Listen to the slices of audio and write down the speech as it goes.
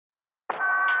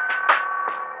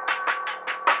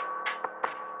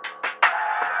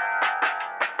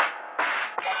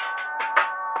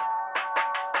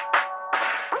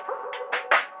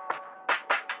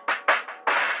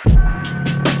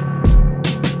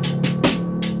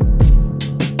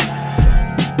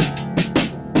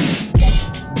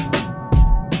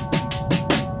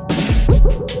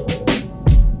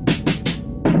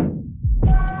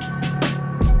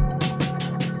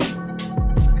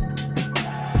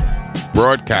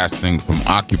Broadcasting from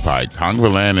occupied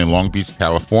Tongverland in Long Beach,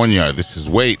 California. This is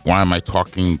Wait, Why Am I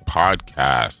Talking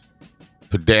podcast.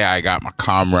 Today I got my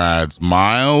comrades,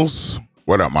 Miles.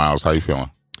 What up, Miles? How you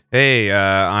feeling? Hey,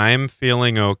 I'm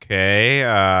feeling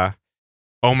okay.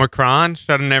 Omicron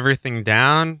shutting everything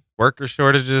down. Worker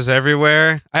shortages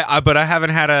everywhere. But I haven't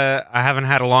had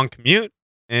a long commute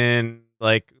in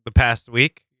like the past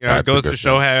week. You know, it goes to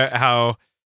show how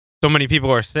so many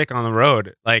people are sick on the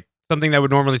road. Like something that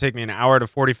would normally take me an hour to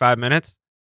 45 minutes,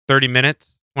 30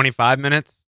 minutes, 25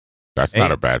 minutes. That's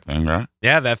not a bad thing, right?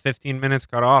 Yeah, that 15 minutes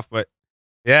cut off. But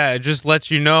yeah, it just lets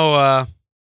you know,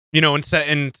 in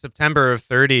September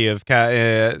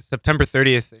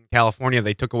 30th in California,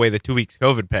 they took away the 2 weeks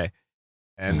COVID pay.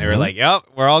 And they were like, yep,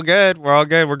 we're all good. We're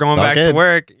going back to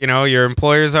work. You know, your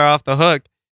employers are off the hook.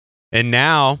 And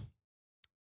now,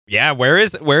 yeah, where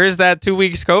is that 2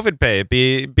 weeks COVID pay? It'd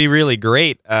be really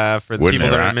great for the people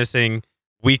that are missing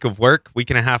week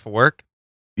and a half of work.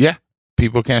 Yeah,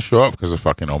 people can't show up because of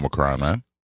fucking Omicron, man.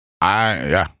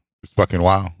 It's fucking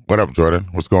wild. What up, Jordan?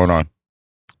 What's going on?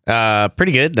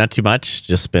 Pretty good. Not too much.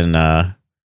 Just been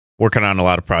working on a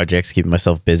lot of projects, keeping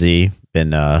myself busy.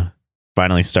 Been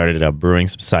finally started brewing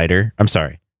some cider. I'm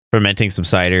sorry, fermenting some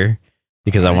cider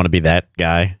because I want to be that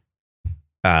guy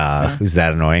who's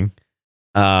that annoying.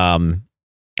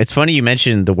 It's funny you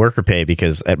mentioned the worker pay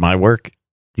because at my work,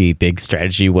 the big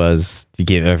strategy was to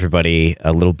give everybody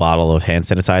a little bottle of hand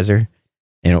sanitizer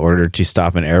in order to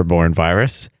stop an airborne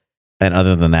virus. And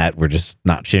other than that, we're just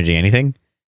not changing anything.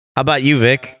 How about you,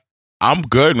 Vic? I'm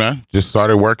good, man. Just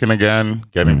started working again,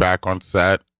 getting back on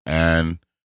set and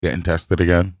getting tested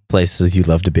again. Places you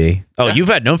love to be. Oh, yeah. You've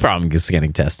had no problem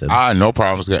getting tested. No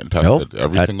problems getting tested. Nope.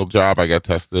 Every single job I get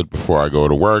tested. Before I go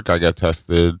to work, I get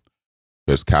tested.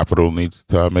 Because Capital needs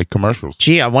to make commercials.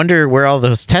 Gee, I wonder where all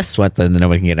those tests went then that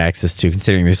nobody can get access to,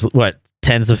 considering there's,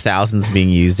 tens of thousands being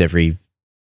used every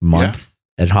month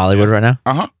in Hollywood right now?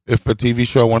 If a TV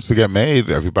show wants to get made,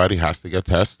 everybody has to get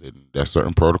tested. There's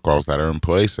certain protocols that are in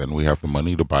place, and we have the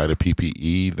money to buy the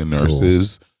PPE, the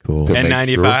nurses. Cool.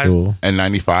 N95s. Cool.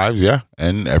 N95s, yeah.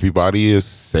 And everybody is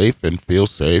safe and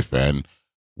feels safe. And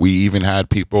we even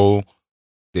had people,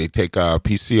 they take a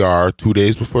PCR 2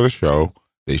 days before the show.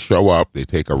 They show up, they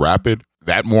take a rapid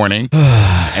that morning,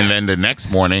 and then the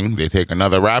next morning they take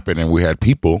another rapid, and we had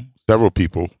several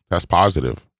people test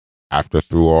positive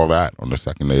through all that on the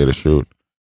second day of the shoot.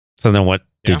 So then what,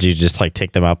 did you just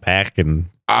take them out back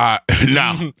and...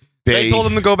 No. They told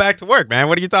them to go back to work, man.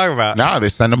 What are you talking about? No, they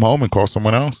send them home and call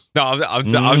someone else. No, I'm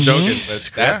joking.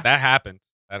 But that happened.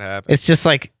 That happened. It's just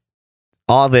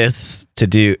all this to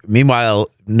do.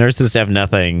 Meanwhile, nurses have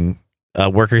nothing.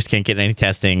 Workers can't get any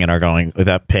testing and are going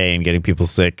without pay and getting people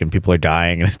sick and people are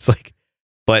dying. And it's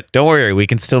but don't worry, we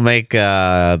can still make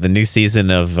the new season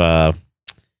of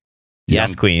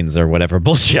Yes Queens or whatever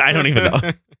bullshit. I don't even know.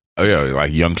 Oh, yeah,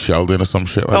 like Young Sheldon or some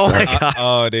shit like that. My God.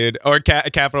 Oh, dude. Or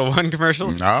Capital One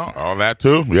commercials? No, all that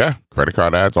too. Yeah, credit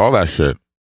card ads, all that shit.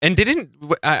 And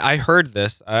I heard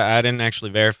this. I didn't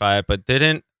actually verify it, but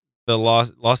didn't the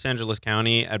Los Angeles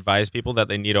County advise people that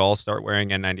they need to all start wearing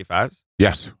N95s?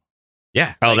 Yes.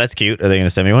 Yeah. Oh, that's cute. Are they going to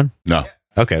send me one? No.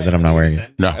 Okay, then I'm not wearing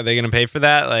it. No. Are they going to pay for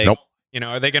that? Nope.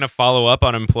 Are they going to follow up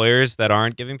on employers that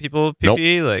aren't giving people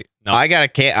PPE? Nope. No. I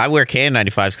wear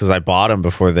KN95s because I bought them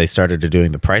before they started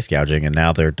doing the price gouging, and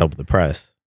now they're double the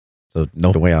price. So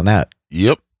no way on that.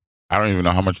 Yep. I don't even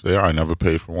know how much they are. I never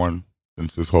paid for one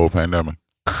since this whole pandemic.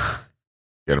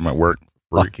 Get them at work.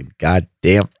 Free. Fucking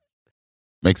goddamn.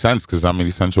 Makes sense because I'm an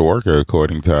essential worker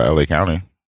according to LA County.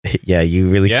 Yeah, you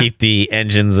really keep the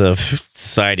engines of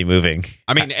society moving.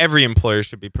 I mean, every employer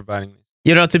should be providing these.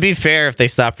 To be fair, if they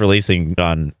stopped releasing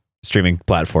on streaming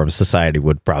platforms, society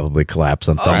would probably collapse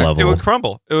on some level. It would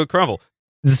crumble.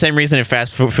 The same reason if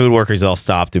fast food workers all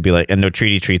stopped, it'd be and no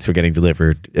treaty treats were getting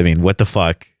delivered. I mean, what the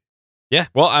fuck? Yeah.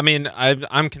 Well, I mean,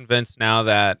 I'm convinced now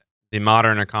that the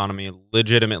modern economy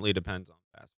legitimately depends on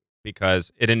fast food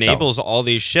because it enables all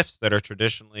these shifts that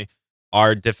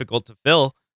are difficult to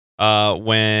fill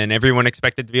when everyone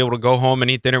expected to be able to go home and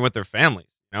eat dinner with their families.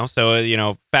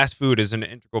 So fast food is an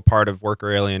integral part of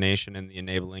worker alienation and the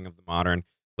enabling of the modern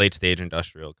late stage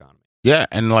industrial economy. Yeah,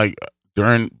 and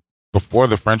before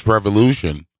the French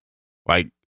Revolution,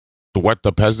 what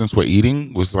the peasants were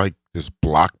eating was this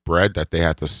block bread that they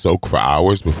had to soak for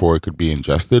hours before it could be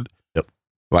ingested. Yep.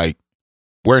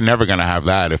 We're never gonna have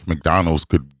that if McDonald's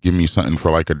could give me something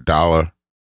for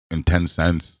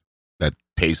 $1.10 that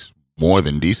tastes more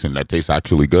than decent. That tastes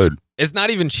actually good. It's not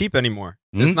even cheap anymore.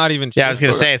 It's not even cheap. Yeah, I was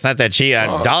going to say, it's not that cheap.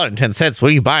 $1.10. What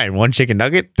are you buying? One chicken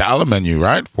nugget? Dollar menu,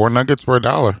 right? 4 nuggets for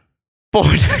 $1.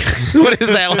 What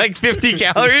is that, 50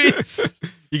 calories?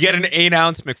 You get an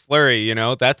 8-ounce McFlurry, you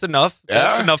know, that's enough.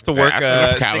 That's Yeah, enough to work that's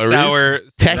enough a calories. 6-hour.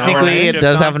 Technically, it shift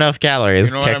does on. have enough calories,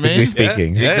 You know what I technically mean?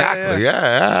 speaking. Yeah. Exactly.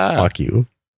 Yeah. Fuck you.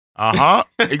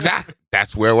 Exactly.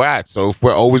 That's where we're at. So if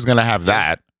we're always gonna have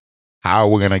that, how are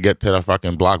we gonna get to the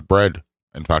fucking block bread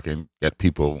and fucking get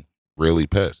people really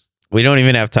pissed? We don't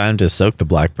even have time to soak the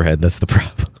black bread. That's the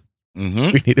problem. Mm-hmm.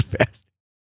 We need it fast.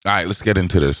 All right, let's get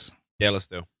into this. Yeah, let's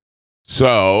do.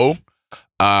 So,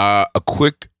 a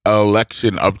quick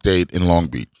election update in Long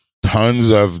Beach.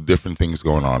 Tons of different things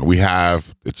going on. We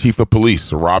have the chief of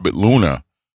police, Robert Luna,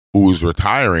 who is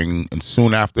retiring, and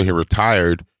soon after he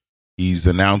retired, he's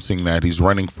announcing that he's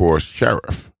running for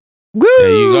sheriff. Woo! There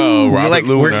you go, Robert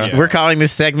Luna. We're calling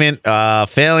this segment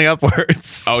Failing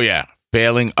Upwards. Oh yeah,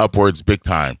 failing upwards big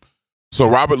time. So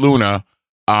Robert Luna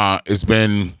has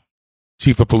been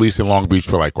chief of police in Long Beach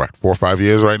for like what, 4 or 5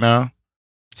 years right now?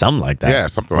 Something like that. Yeah,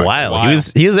 something like Wild.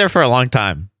 Wild. He was there for a long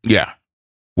time. Yeah.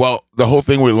 Well, the whole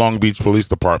thing with Long Beach Police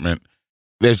Department,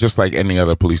 there's just like any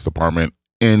other police department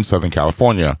in Southern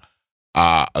California.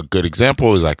 A good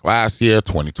example is like last year,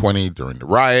 2020, during the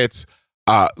riots,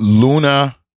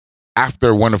 Luna,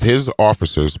 after one of his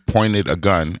officers pointed a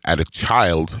gun at a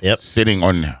child sitting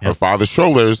on her father's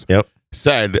shoulders,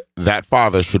 said that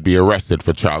father should be arrested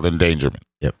for child endangerment.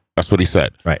 Yep. That's what he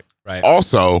said. Right.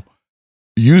 Also,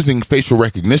 using facial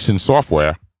recognition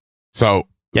software. So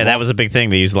Yeah, that was a big thing.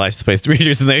 They used license plate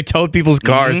readers and they towed people's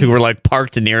cars who were like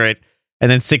parked near it. And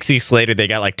then 6 weeks later, they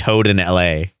got like towed in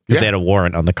LA because they had a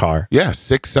warrant on the car. Yeah,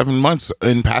 6-7 months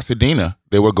in Pasadena,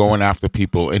 they were going after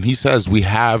people. And he says, we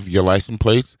have your license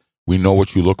plates. We know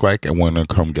what you look like and we're going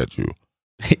to come get you.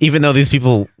 Even though these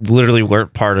people literally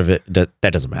weren't part of it, that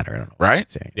doesn't matter. I don't know.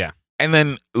 Right? Yeah. And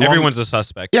then Everyone's a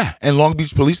suspect. Yeah. And Long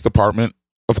Beach Police Department,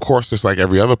 of course, just like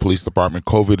every other police department,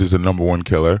 COVID is the number one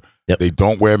killer. Yep. They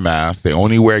don't wear masks. They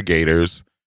only wear gaiters.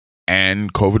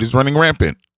 And COVID is running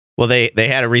rampant. Well, they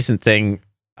had a recent thing.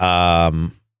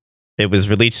 It was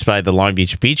released by the Long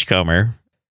Beach Beachcomber.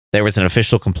 There was an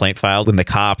official complaint filed, and the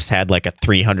cops had like a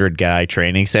 300 guy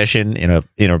training session in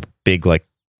a big, like,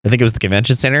 I think it was the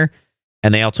convention center,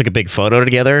 and they all took a big photo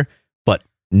together. But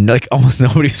like almost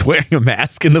nobody's wearing a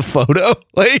mask in the photo.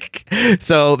 Like,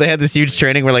 so they had this huge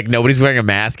training where like nobody's wearing a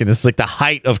mask, and this is like the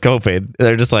height of COVID.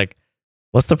 They're just like,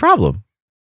 what's the problem?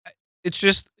 It's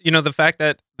just, you know, the fact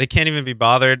that they can't even be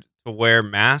bothered to wear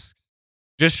masks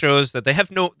just shows that they have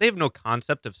no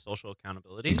concept of social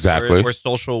accountability. Exactly. Or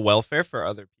social welfare for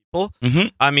other people. Mm-hmm.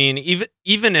 I mean,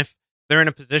 even if they're in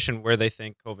a position where they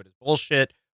think COVID is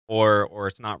bullshit or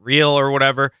it's not real or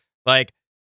whatever, like,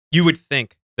 you would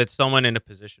think that someone in a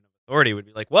position of authority would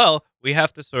be like, well, we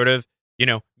have to sort of, you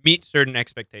know, meet certain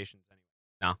expectations.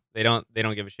 No, they don't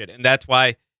give a shit. And that's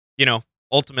why, you know,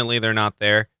 ultimately they're not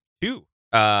there to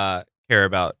care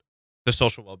about the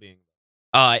social well-being.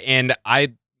 And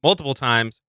I multiple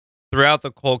times throughout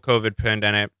the whole COVID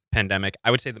pandemic, I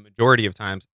would say the majority of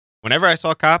times, whenever I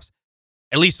saw cops,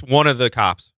 at least one of the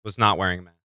cops was not wearing a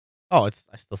mask. Oh,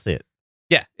 I still see it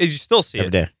Yeah, you still see every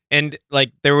it. day. And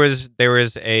like there was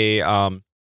a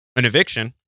an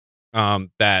eviction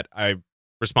that I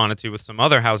responded to with some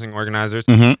other housing organizers.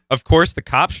 Mhm. Of course, the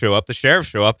cops show up, the sheriff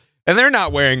show up, and they're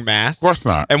not wearing masks. Of course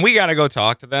not. And we got to go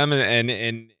talk to them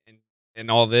and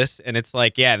all this. And it's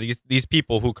like, yeah, these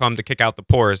people who come to kick out the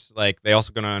pores, like they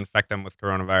also going to infect them with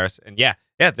coronavirus. And yeah,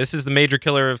 this is the major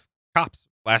killer of cops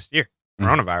last year,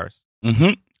 coronavirus.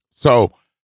 Mm-hmm. So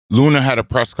Luna had a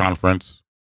press conference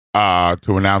to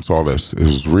announce all this. It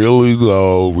was really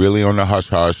low, really on the hush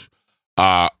hush.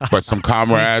 But some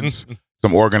comrades,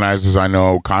 some organizers I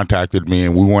know contacted me,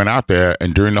 and we went out there.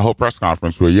 And during the whole press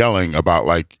conference, we were yelling about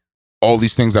like all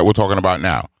these things that we're talking about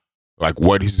now. Like,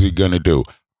 what is he going to do?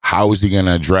 How is he going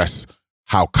to address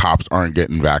how cops aren't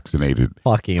getting vaccinated?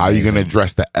 Fucking How are you amazing. going to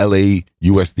address the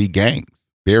LAUSD gangs?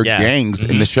 There are gangs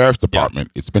in the sheriff's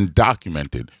department. It's been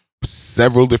documented.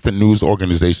 Several different news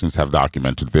organizations have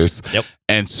documented this. Yep.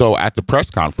 And so at the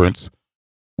press conference,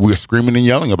 we're screaming and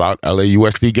yelling about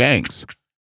LAUSD gangs.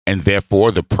 And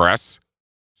therefore, the press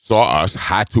saw us,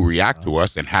 had to react to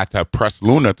us, and had to press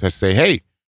Luna to say, hey,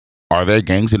 are there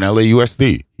gangs in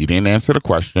LAUSD? He didn't answer the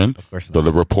question. Of course So not.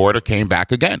 the reporter came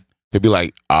back again to be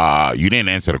like, you didn't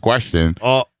answer the question.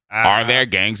 Oh, Are there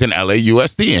gangs in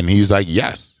LAUSD? And he's like,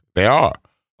 yes, they are.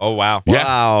 Oh, wow. Yeah.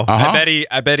 wow. Uh-huh.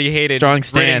 I bet he hated Strong running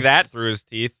stance. that through his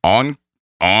teeth. On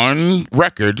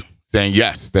record saying,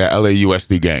 yes, they're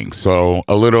LAUSD gangs. So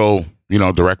a little,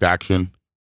 direct action,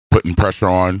 putting pressure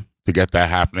on to get that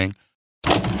happening.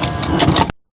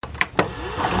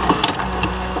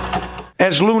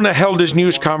 As Luna held his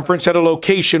news conference at a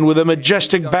location with a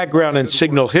majestic background in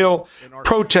Signal Hill,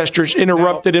 protesters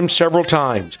interrupted him several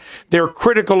times. They're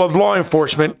critical of law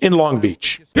enforcement in Long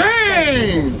Beach. For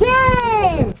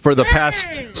the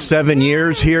past 7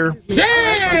 years here,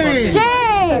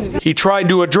 He tried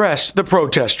to address the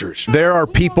protesters. there are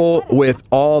people with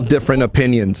all different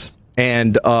opinions.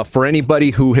 And for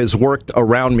anybody who has worked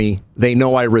around me, they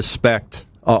know I respect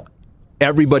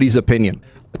everybody's opinion.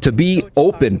 To be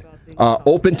open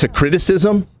to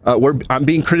criticism, I'm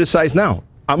being criticized now.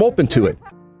 I'm open to it.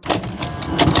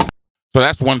 So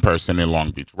that's one person in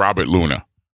Long Beach, Robert Luna.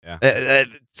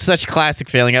 Such classic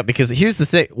failing up, because here's the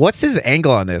thing. What's his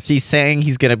angle on this? He's saying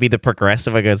he's going to be the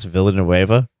progressive against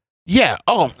Villanueva. Yeah.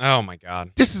 Oh, my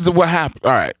God. this is what happened.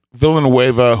 All right.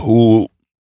 Villanueva, who,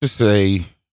 just say,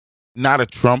 not a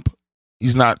Trump.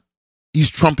 He's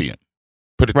Trumpian.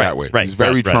 Put it that way. He's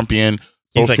very Trumpian.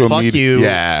 He's like, Social fuck media. you.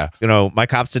 Yeah. You know, my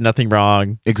cops did nothing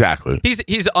wrong. Exactly.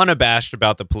 He's unabashed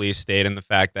about the police state and the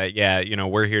fact that,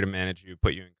 we're here to manage you,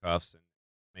 put you in cuffs, and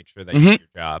make sure that you do your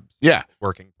jobs. Yeah.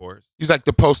 Working for us. He's like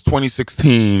the post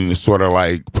 2016 sort of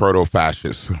like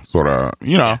proto-fascist, sort of,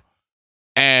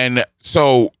 And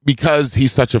so because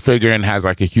he's such a figure and has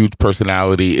like a huge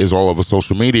personality, is all over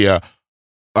social media,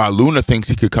 Luna thinks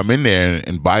he could come in there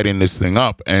and Biden this thing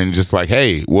up and just like,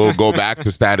 hey, we'll go back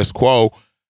to status quo.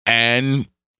 And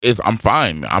I'm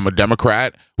fine. I'm a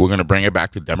Democrat. We're going to bring it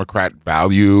back to Democrat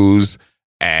values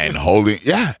and all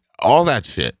that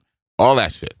shit. All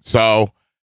that shit. So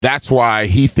that's why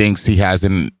he thinks he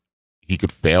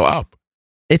could fail up.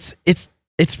 It's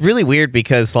really weird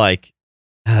because like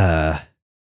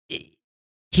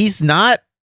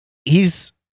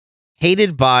he's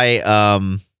hated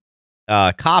by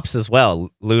cops as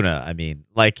well, Luna. I mean,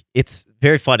 like, it's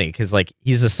very funny because like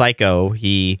he's a psycho.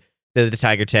 He did the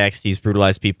Tiger text. He's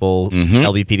brutalized people.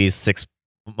 LBPD's 6th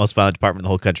most violent department in the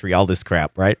whole country. All this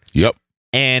crap, right? Yep.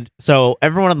 And so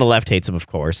everyone on the left hates him, of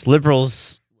course.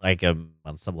 Liberals like him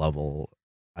on some level,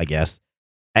 I guess.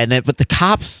 But the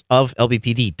cops of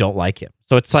LBPD don't like him.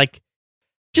 So it's like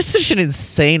just such an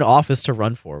insane office to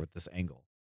run for with this angle.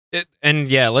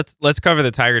 Let's cover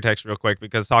the Tiger text real quick,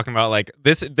 because talking about like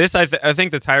this I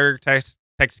think the Tiger text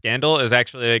scandal is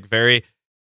actually like very,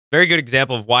 very good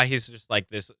example of why he's just like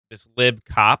this lib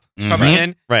cop coming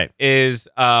in. Right. Is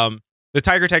the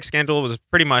Tiger text scandal was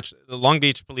pretty much the Long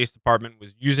Beach Police Department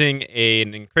was using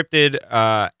an encrypted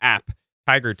app,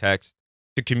 Tiger Text,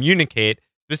 to communicate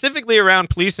specifically around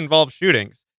police-involved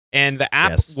shootings, and the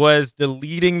app was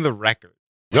deleting the record.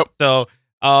 Yep. So,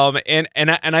 and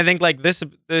I think like this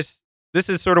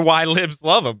is sort of why libs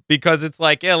love him, because it's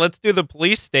like, yeah, let's do the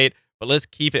police state, but let's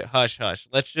keep it hush hush.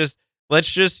 Let's just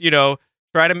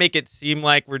try to make it seem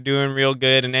like we're doing real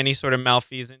good, and any sort of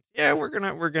malfeasance, yeah, we're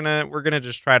gonna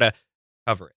just try to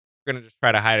cover it. We're gonna just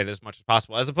try to hide it as much as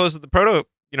possible, as opposed to the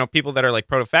people that are like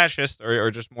proto-fascist or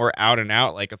just more out and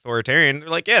out like authoritarian. They're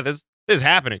like, yeah, this is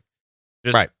happening,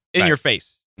 just in your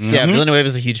face. Yeah, Villanueva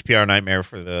is a huge PR nightmare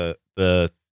for the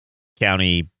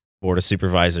county board of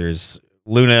supervisors.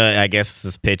 Luna, I guess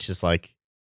his pitch is like,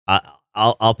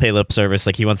 I'll pay lip service.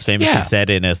 Like he once famously said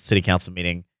in a city council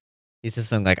meeting, he's just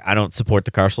saying like, I don't support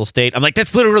the carceral state. I'm like,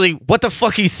 that's literally what the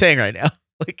fuck are you saying right now?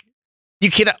 Like,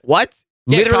 you cannot what?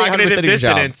 Yeah, literally cognitive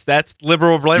dissonance. That's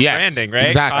liberal branding, right?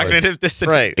 Exactly. Cognitive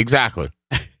dissonance. Right. Exactly.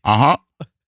 So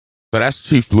that's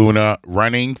Chief Luna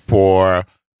running for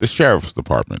the sheriff's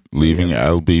department, leaving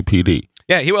LBPD.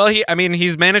 Yeah,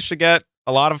 he's managed to get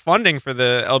a lot of funding for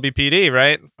the LBPD,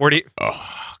 right?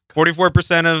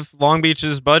 44% of Long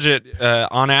Beach's budget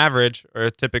on average,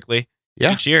 or typically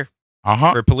each year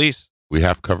for police. We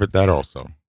have covered that also.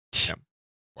 Yeah.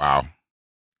 Wow.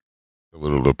 A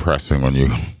little depressing when you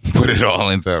put it all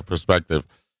into perspective.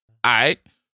 All right.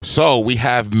 So we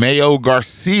have Mayo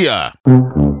Garcia.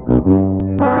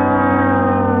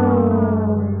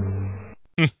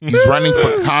 He's running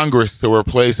for Congress to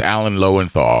replace Alan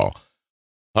Lowenthal.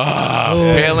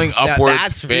 Failing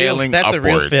upwards, failing that's upwards.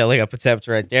 a real failing up attempt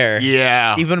right there.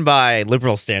 Yeah. Even by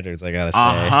liberal standards, I gotta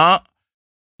say.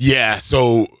 Yeah,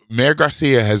 so Mayor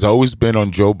Garcia has always been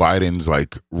on Joe Biden's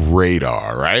like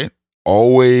radar, right?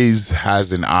 Always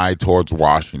has an eye towards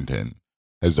Washington.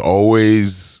 Has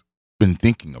always been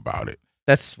thinking about it.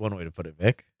 That's one way to put it,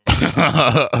 Vic.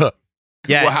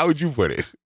 Yeah. Well, how would you put it?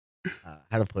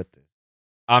 How to put this?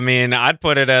 I mean, I'd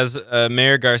put it as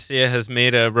Mayor Garcia has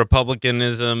made a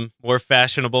Republicanism more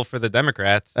fashionable for the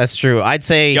Democrats. That's true. I'd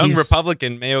say young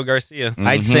Republican Mayo Garcia.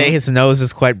 I'd say his nose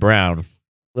is quite brown.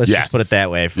 Let's just put it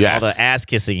that way. For all the ass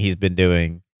kissing he's been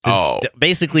doing since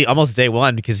basically almost day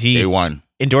one, because he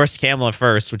endorsed Kamala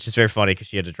first, which is very funny because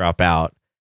she had to drop out.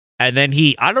 And then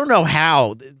I don't know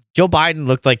how, Joe Biden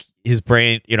looked like his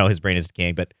brain is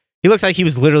decaying, but he looked like he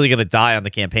was literally going to die on the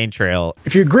campaign trail.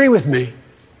 If you agree with me,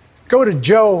 go to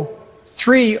Joe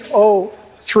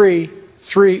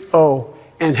 30330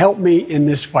 and help me in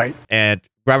this fight. And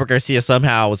Robert Garcia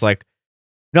somehow was like,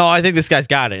 no, I think this guy's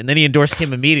got it. And then he endorsed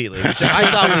him immediately, which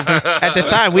I thought was, at the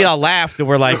time, we all laughed and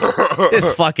we're like,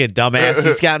 this fucking dumbass,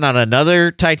 he's gotten on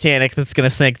another Titanic that's going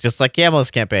to sink just like Kamala's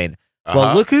campaign.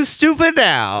 Well, look who's stupid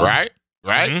now. Right?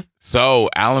 Mm-hmm. So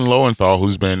Alan Lowenthal,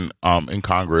 who's been in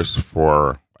Congress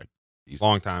for like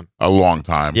a long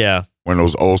time. Yeah. One of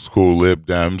those old school Lib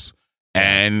Dems,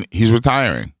 and he's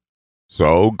retiring.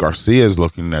 So Garcia is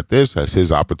looking at this as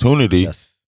his opportunity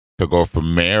to go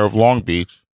from mayor of Long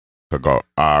Beach to go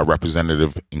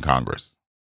representative in Congress.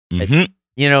 Mm-hmm.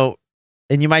 You know,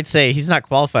 and you might say he's not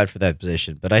qualified for that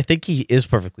position, but I think he is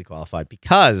perfectly qualified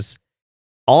because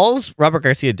all Robert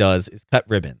Garcia does is cut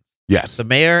ribbons. Yes. The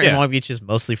mayor in Long Beach is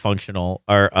mostly functional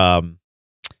or a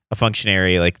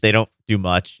functionary. Like, they don't do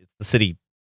much. The city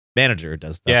manager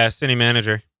does stuff. Yeah, city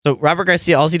manager. So Robert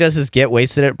Garcia, all he does is get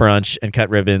wasted at brunch and cut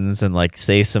ribbons and like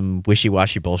say some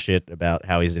wishy-washy bullshit about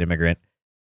how he's an immigrant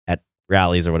at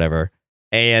rallies or whatever.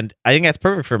 And I think that's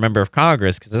perfect for a member of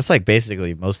Congress because that's like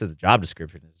basically most of the job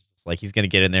description is just like he's going to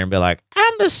get in there and be like,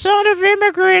 I'm the son of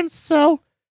immigrants, so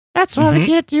that's why I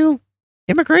can't do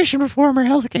immigration reform or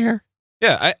healthcare.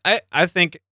 Yeah, I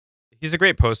think he's a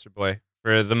great poster boy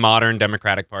for the modern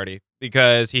Democratic Party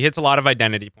because he hits a lot of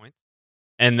identity points.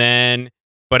 And then,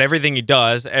 but everything he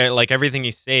does, like everything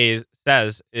he says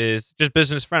is just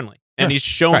business friendly. And he's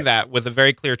shown that with a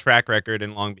very clear track record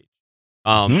in Long Beach.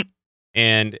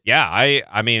 And yeah,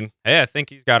 I mean, hey, I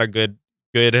think he's got a good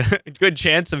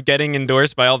chance of getting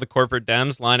endorsed by all the corporate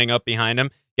Dems lining up behind him,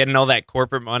 getting all that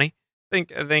corporate money.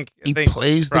 I think he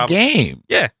plays the game.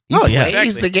 Yeah. He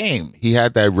plays the game. He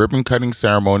had that ribbon cutting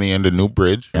ceremony in the new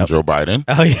bridge from Joe Biden.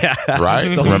 Oh yeah. Right?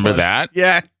 So Remember funny. that?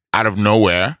 Yeah. Out of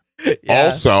nowhere. Yeah.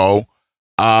 Also,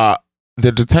 the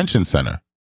detention center.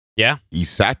 Yeah. He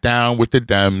sat down with the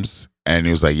Dems and he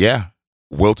was like, yeah,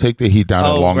 we'll take the heat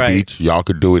down in Long Beach. Y'all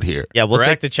could do it here. Yeah, we'll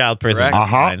take the child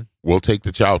prison. We'll take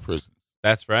the child prison.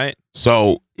 That's right.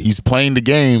 So he's playing the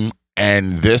game,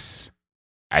 and he's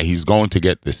going to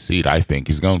get this seat, I think.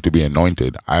 He's going to be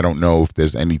anointed. I don't know if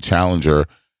there's any challenger.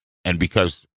 And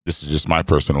because this is just my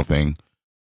personal thing,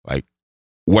 like,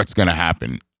 what's going to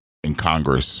happen in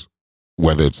Congress,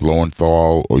 whether it's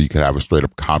Lowenthal or you could have a straight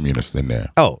up communist in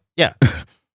there? Oh, yeah.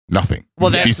 Nothing.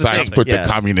 Well, that's besides the thing, put the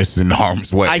communists in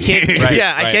harm's way. I can't.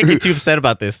 I can't get too upset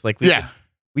about this. Like,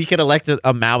 we could elect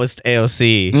a Maoist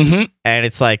AOC, and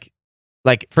it's like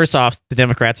first off, the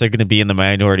Democrats are going to be in the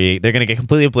minority. They're going to get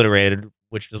completely obliterated,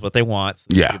 which is what they want.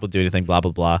 So people do anything, blah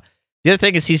blah blah. The other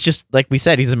thing is he's just like we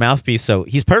said, he's a mouthpiece, so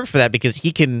he's perfect for that because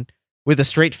he can, with a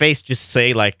straight face, just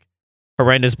say like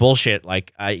horrendous bullshit.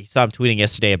 Like I saw him tweeting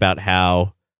yesterday about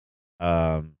how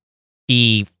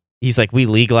he's like, we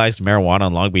legalized marijuana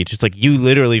in Long Beach. It's like, you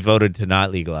literally voted to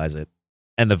not legalize it,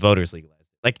 and the voters legalized it.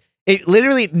 Like, it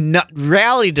literally,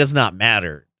 reality does not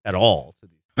matter at all.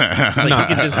 Like,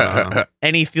 you can just,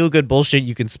 any feel-good bullshit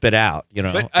you can spit out, you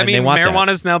know? But, I mean, marijuana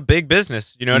is now big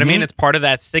business. You know what I mean? It's part of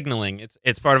that signaling.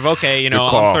 It's part of, okay, you know,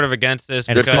 I'm sort of against this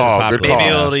and because Good maybe call.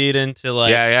 it'll lead into,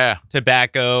 like,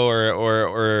 tobacco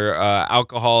or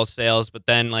alcohol sales. But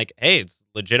then, like, hey, it's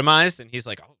legitimized. And he's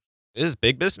like, oh, this is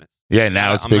big business. Yeah,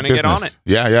 now it's I'm big gonna business.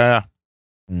 get on it. Yeah.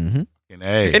 Mm-hmm.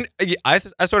 And I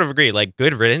sort of agree. Like,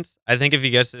 good riddance. I think if he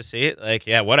gets to see it, like,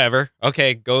 yeah, whatever.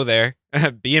 Okay, go there.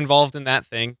 Be involved in that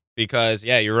thing. Because,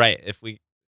 yeah, you're right. If a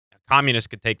communist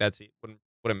could take that seat,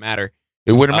 wouldn't matter.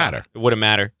 It wouldn't matter. It wouldn't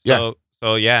matter. So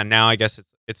yeah, now I guess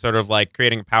it's sort of like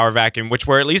creating a power vacuum, which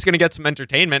we're at least going to get some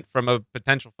entertainment from a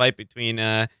potential fight between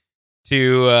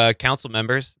two council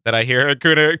members that I hear are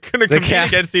going to compete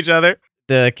against each other.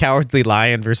 The Cowardly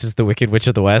Lion versus the Wicked Witch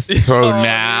of the West. So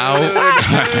now,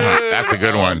 that's a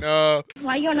good one. No.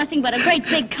 Why, you're nothing but a great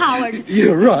big coward.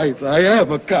 You're right. I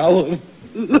am a coward.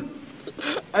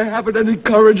 I haven't any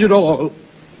courage at all.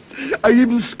 I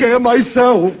even scare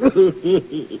myself.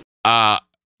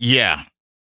 Yeah.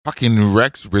 Fucking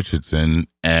Rex Richardson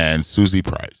and Susie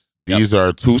Price. These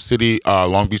are two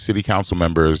Long Beach City Council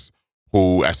members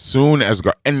who, as soon as,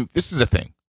 and this is the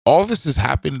thing, all this has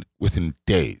happened within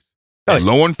days.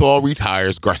 Lowenthal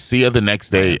retires, Garcia the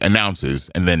next day announces,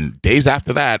 and then days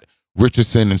after that,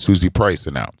 Richardson and Susie Price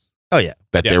announce. Oh, yeah.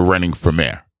 That they're running for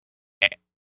mayor.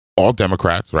 All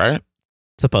Democrats, right?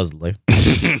 Supposedly.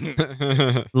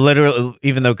 Literally,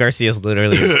 even though Garcia's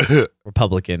literally a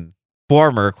Republican,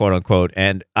 former, quote unquote,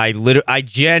 and I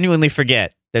genuinely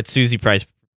forget that Susie Price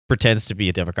pretends to be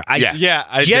a Democrat. I Yes. Yeah,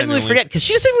 I genuinely forget because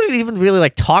she doesn't even really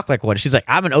like talk like one. She's like,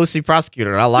 I'm an OC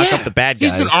prosecutor and I'll lock up the bad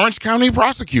guys. He's an Orange County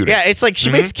prosecutor. Yeah, it's like she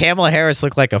makes Kamala Harris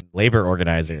look like a labor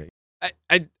organizer.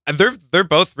 They're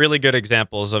both really good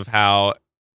examples of how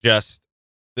just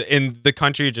the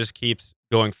country just keeps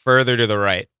going further to the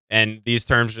right, and these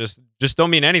terms just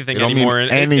don't mean anything They don't anymore. mean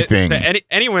And anything. to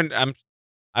anyone,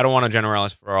 I don't want to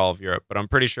generalize for all of Europe, but I'm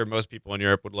pretty sure most people in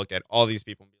Europe would look at all these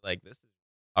people and be like, "This is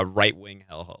a right wing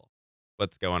hellhole.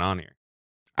 What's going on here?"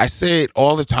 I say it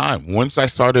all the time. Once I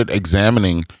started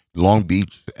examining Long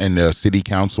Beach and the city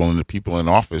council and the people in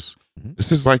office,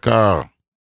 this is like a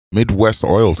Midwest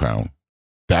oil town.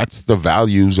 That's the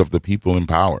values of the people in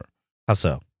power. How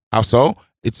so? How so?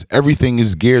 It's everything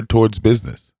is geared towards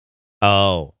business.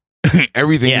 Oh,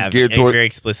 Everything is geared towards very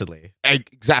explicitly.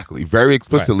 exactly, very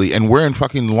explicitly. And we're in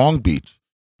fucking Long Beach,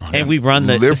 And we run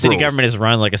the city Liberals. government is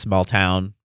run like a small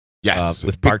town. Yes,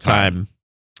 With big part time.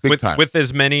 Big time. With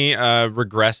as many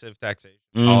regressive taxation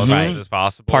Mhm. policies as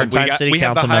possible. Part-time We got- city we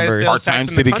have the council highest members. sales tax Part-time in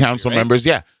the city country, council right? members.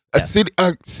 Yeah. A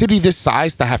city this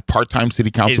size to have part-time city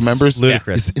council It's members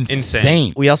ludicrous. is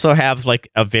insane. We also have like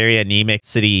a very anemic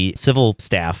city civil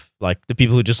staff, like the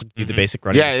people who just do the basic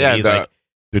running. Yeah, of yeah. cities, The, like,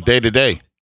 the day-to-day.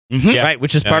 Yeah. right,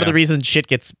 which is Yeah, part of the yeah. reason shit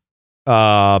gets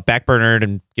backburnered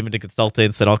and given to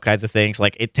consultants and all kinds of things.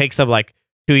 Like it takes them like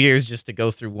 2 years just to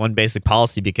go through one basic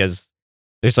policy because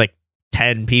there's like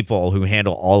 10 people who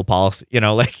handle all the policy,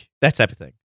 like that type of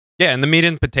thing. Yeah, and the meat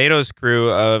and potatoes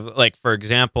crew of, like, for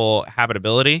example,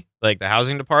 habitability, like the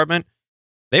housing department,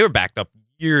 they were backed up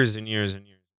years and years and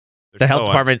years. The health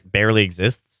department barely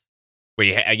exists.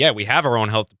 We have our own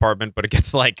health department, but it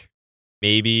gets like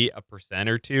maybe 1%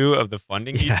 or 2% of the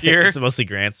funding each year. It's mostly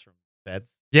grants from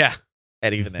feds. Yeah,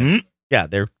 And even then, yeah,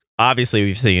 they're obviously,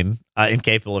 we've seen,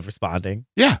 incapable of responding.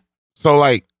 Yeah.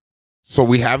 So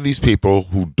we have these people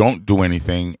who don't do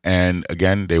anything, and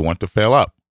again, they want to fail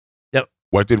up. Yep.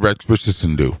 What did Rex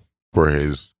Richardson do for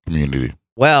his community?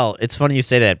 Well, it's funny you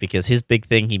say that because his big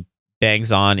thing he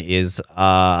bangs on is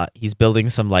he's building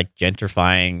some like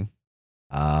gentrifying,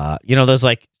 those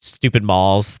like stupid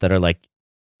malls that are like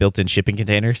built-in shipping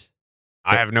containers.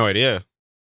 I have no idea.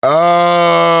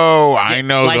 Oh, I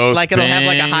know like, those like it'll have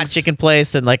like a hot things. chicken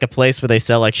place and like a place where they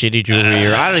sell like shitty jewelry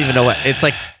or I don't even know what. It's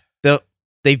like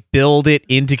they build it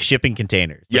into shipping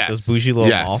containers. Like those bougie little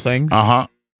mall things. Uh-huh.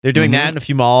 They're doing that in a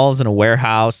few malls and a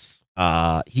warehouse.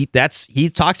 He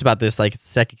talks about this like it's the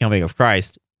second coming of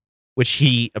Christ, which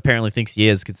he apparently thinks he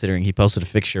is, considering he posted a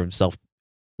picture of himself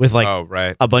with like Oh,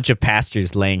 right. a bunch of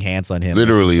pastors laying hands on him.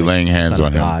 Literally Like, laying hands Son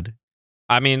on of him. God.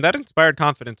 I mean, that inspired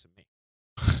confidence in me.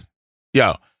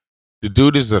 Yo, the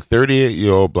dude is a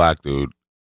 38-year-old black dude,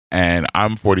 and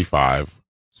I'm 45,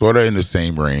 sort of in the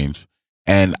same range.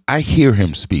 And I hear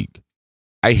him speak.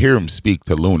 I hear him speak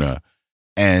to Luna,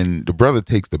 and the brother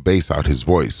takes the bass out his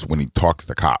voice when he talks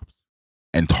to cops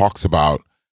and talks about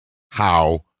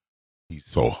how he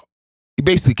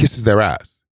basically kisses their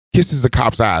ass, kisses the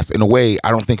cop's ass in a way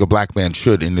I don't think a black man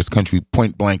should in this country,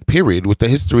 point blank, period, with the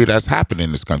history that's happened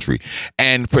in this country.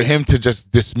 And for him to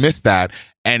just dismiss that,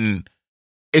 and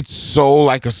it's so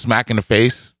like a smack in the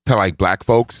face to like black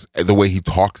folks, the way he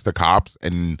talks to cops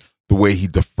and the way he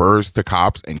defers to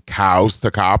cops and cows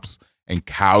to cops and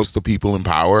cows to people in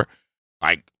power.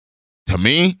 Like, to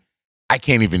me, I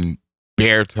can't even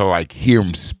bear to like hear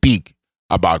him speak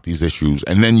about these issues.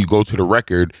 And then you go to the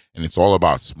record and it's all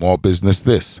about small business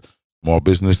this, small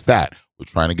business that. We're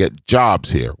trying to get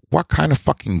jobs here. What kind of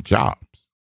fucking jobs?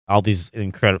 All these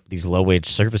these low wage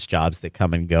service jobs that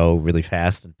come and go really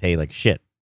fast and pay like shit.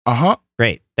 Uh-huh.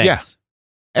 Great. Thanks.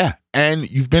 Yeah. And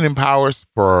you've been in power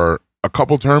for a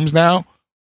couple terms now.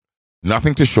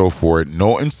 Nothing to show for it.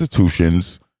 No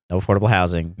institutions. No affordable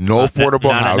housing. No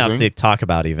affordable not enough housing. to talk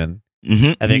about even.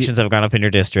 Mm-hmm. Evictions have gone up in your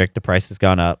district. The price has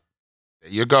gone up.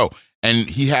 There you go. And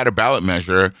he had a ballot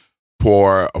measure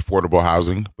for affordable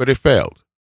housing, but it failed.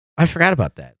 I forgot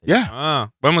about that. Yeah.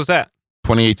 When was that?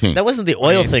 2018. That wasn't the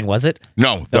oil thing, was it?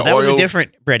 No, No, that was a oil-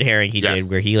 different red herring he Yes. did,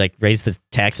 where he like raised the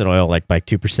tax on oil like by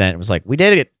 2%. It was like, we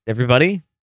did it, everybody.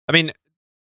 I mean,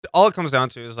 all it comes down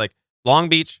to is like Long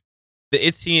Beach,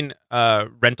 it's seen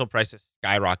rental prices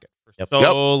skyrocket for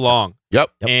so long. Yep.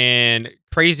 And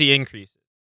crazy increases.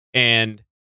 And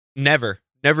never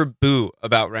boo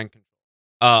about rent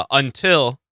control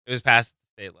until it was passed at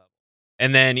the state level.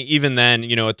 And then even then,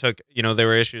 it took, there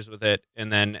were issues with it.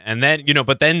 And then,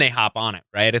 but then they hop on it,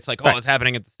 right? It's like, oh, it's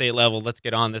happening at the state level. Let's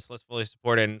get on this. Let's fully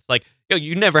support it. And it's like,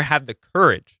 you never had the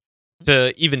courage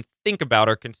to even think about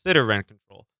or consider rent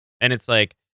control. And it's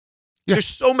like, there's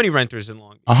so many renters in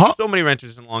Long Beach. Uh-huh. So many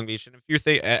renters in Long Beach. And if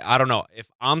you're I don't know, if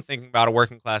I'm thinking about a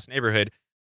working class neighborhood,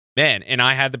 man, and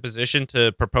I had the position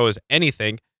to propose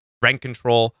anything, rent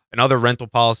control and other rental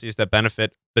policies that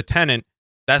benefit the tenant,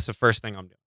 that's the first thing I'm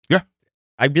doing.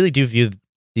 I really do view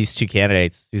these two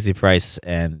candidates, Susie Price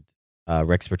and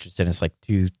Rex Richardson, as like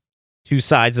two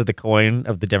sides of the coin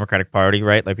of the Democratic Party,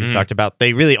 right? Like we talked about.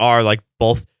 They really are like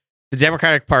both. The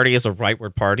Democratic Party is a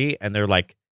rightward party, and they're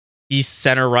like, he's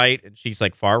center right and she's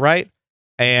like far right.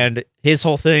 And his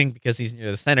whole thing, because he's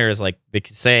near the center, is like the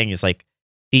saying is like,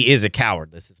 he is a coward.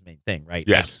 That's his main thing, right?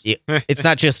 Yes. Like, it's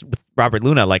not just with Robert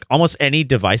Luna. Like almost any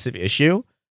divisive issue,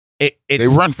 it's, They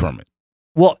run from it.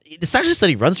 well, it's not just that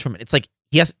he runs from it. It's like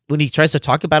when he tries to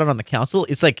talk about it on the council,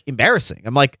 it's like embarrassing.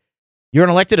 I'm like, you're an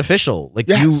elected official. Like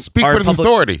Yeah, you speak are with public-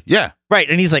 authority. Yeah. right?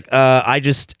 And he's like, I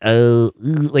just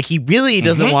like he really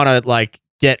doesn't Mhm. want to like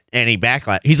get any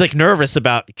backlash. He's like nervous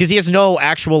about because he has no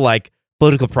actual like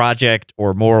political project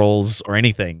or morals or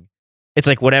anything. It's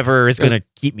like whatever is going to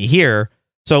keep me here.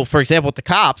 So, for example, with the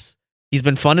cops, he's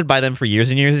been funded by them for years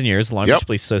and years and years, the Long Beach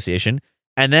Police Association.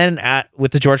 And then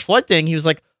with the George Floyd thing, he was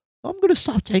like, I'm going to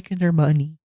stop taking their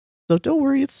money. So don't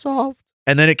worry, it's solved.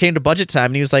 And then it came to budget time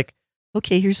and he was like,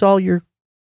 okay, here's all your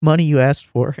money you asked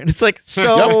for. And it's like,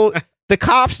 so the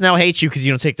cops now hate you because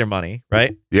you don't take their money,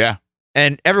 right? Yeah.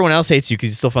 And everyone else hates you because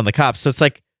you still fund the cops. So it's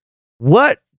like,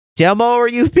 what demo are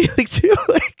you appealing to?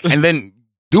 Like, And then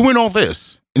doing all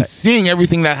this and seeing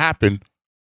everything that happened,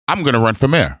 I'm going to run for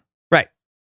mayor. Right.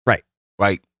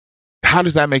 Like, how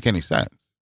does that make any sense?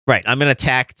 right. I'm going to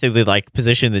attack to the like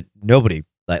position that nobody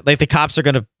like the cops are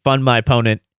going to fund my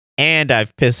opponent and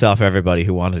I've pissed off everybody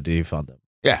who wanted to defund them.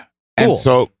 Yeah. And Cool.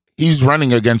 so he's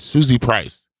running against Susie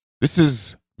Price. This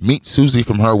is Meet Susie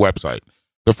from her website.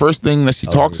 The first thing that she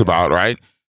talks about, right?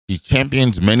 She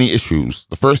champions many issues.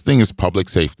 The first thing is public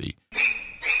safety.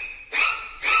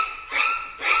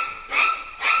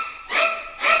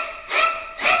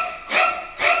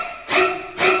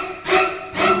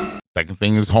 Second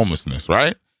thing is homelessness,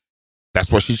 right?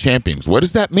 That's what she champions. What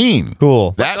does that mean?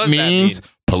 Cool. That does that means mean?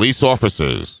 police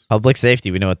officers. Public safety.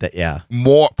 We know what that, yeah.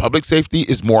 More public safety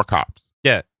is more cops.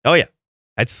 Oh, yeah.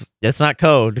 That's not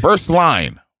code. First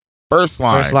line. First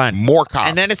line. More cops.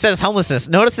 And then it says homelessness.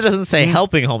 Notice it doesn't say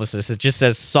helping homelessness. It just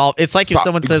says solve. It's like if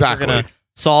someone says we're going to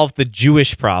solve the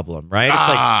Jewish problem, right? It's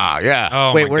like, yeah.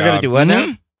 Oh, wait, my we're going to God. do what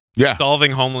now? Yeah.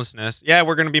 Solving homelessness. Yeah,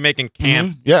 we're going to be making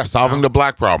camps. Yeah, solving the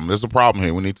black problem. There's a problem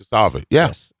here. We need to solve it. Yeah.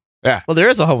 Yes. Yeah. Well, there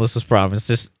is a homelessness problem. It's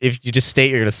just if you just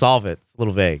state you're going to solve it, it's a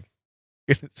little vague.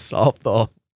 You're going to solve the.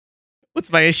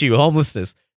 What's my issue?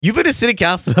 Homelessness. You've been a city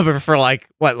council member for like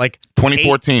what, like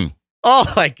 2014.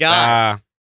 oh my god,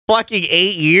 fucking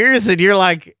 8 years, and you're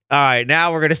like, all right,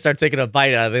 now we're going to start taking a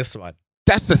bite out of this one.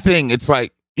 That's the thing. It's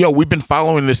like, yo, we've been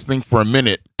following this thing for a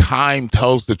minute. Time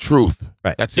tells the truth.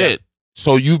 Right. That's it.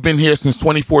 So you've been here since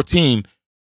 2014.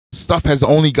 Stuff has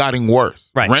only gotten worse.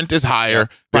 Right. Rent is higher.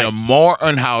 There Right. are more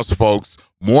unhoused folks,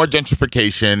 more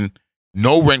gentrification,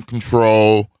 no rent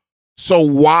control. So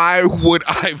why would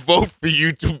I vote for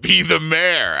you to be the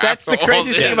mayor? That's the after all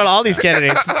craziest thing this? about all these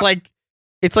candidates.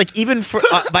 It's like even for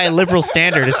by a liberal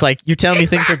standard, it's like you tell me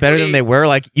things are better than they were.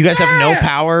 Like you guys have no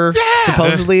power,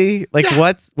 supposedly. Like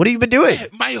what have you been doing?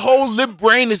 My whole lib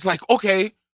brain is like,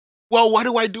 okay, well, what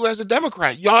do I do as a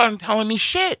Democrat? Y'all aren't telling me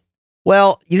shit.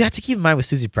 Well, you have to keep in mind with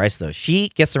Susie Price though. She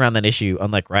gets around that issue,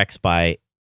 unlike Rex, by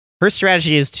her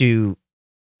strategy is to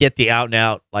get the out and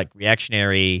out like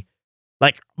reactionary.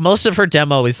 Like most of her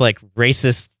demo is like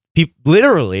racist people,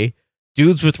 literally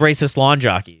dudes with racist lawn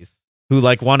jockeys who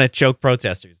like want to choke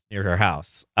protesters near her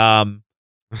house. Oh,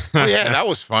 yeah, that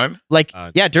was fun. Like,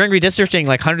 yeah, during redistricting,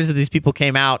 like hundreds of these people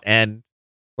came out and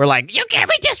were like, "You can't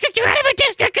redistrict her out of her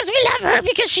district because we love her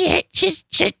because she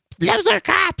loves our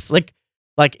cops." Like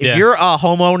if you're a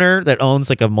homeowner that owns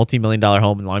like a multi-million-dollar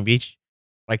home in Long Beach,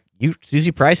 like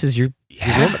Susie Price is your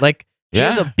woman. Like she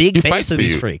has a big She base fights of for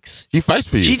these you. freaks. She fights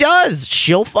for you. She does.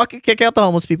 She'll fucking kick out the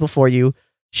homeless people for you.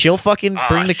 She'll fucking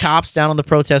bring the cops down on the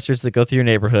protesters that go through your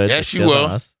neighborhood. Yeah, like she does on will.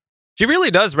 us. She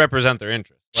really does represent their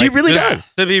interests. She really just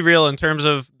does. To be real, in terms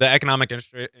of the economic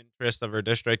interest of her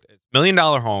district, it's $1 million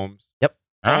homes. Yep.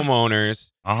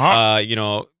 Homeowners. You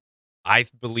know, I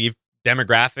believe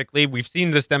demographically, we've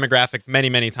seen this demographic many,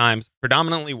 many times.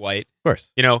 Predominantly white. Of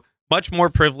course. You know, much more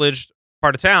privileged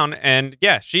part of town. And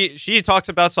yeah, she talks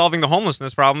about solving the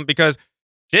homelessness problem because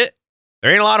shit,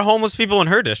 there ain't a lot of homeless people in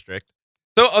her district.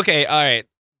 So okay, all right,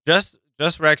 just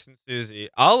Rex and Susie.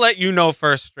 I'll let you know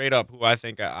first, straight up, who I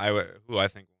think I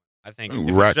think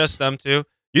if Rex. it's just them two.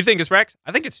 You think it's Rex?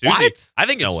 I think it's Susie. What? I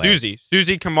think it's No way. Susie.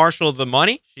 Susie can marshal the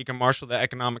money. She can marshal the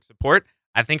economic support.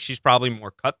 I think she's probably more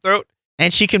cutthroat.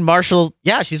 And she can marshal,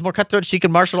 she's more cutthroat. She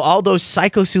can marshal all those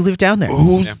psychos who live down there.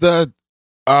 Who's the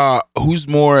Who's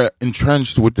more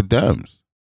entrenched with the Dems?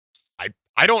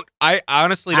 I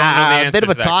honestly don't know the answer. A bit of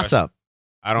a to that question. toss-up.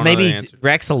 I don't know the Maybe answer.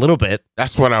 Rex a little bit.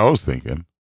 That's what I was thinking.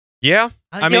 Yeah,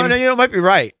 I mean, you might be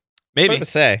right. maybe. Hard to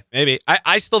say. Maybe.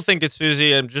 I still think it's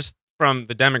Susie, and just from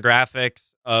the demographics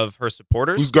of her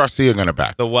supporters, Who's Garcia gonna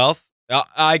back? the wealth.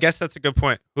 I guess that's a good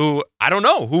point. Who I don't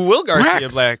know. Who will Garcia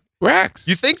Rex. back? Rex.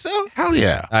 You think so? Hell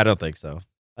yeah. I don't think so.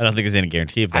 I don't think there's any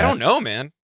guarantee of that. I don't know,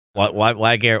 man.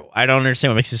 Why Garrett? I don't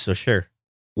understand what makes you so sure.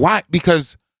 Why?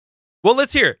 Because Well,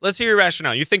 let's hear your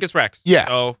rationale. You think it's Rex? Yeah.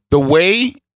 So the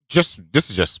way, this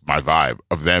is just my vibe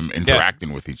of them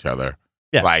interacting with each other.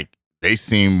 Yeah. Like they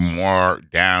seem more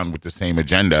down with the same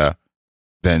agenda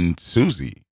than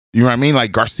Susie. You know what I mean?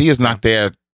 Like Garcia's not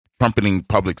there trumpeting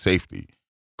public safety.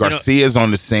 Garcia's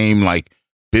on the same like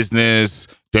business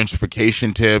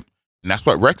gentrification tip, and that's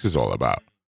what Rex is all about.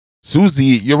 Susie,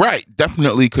 you're right,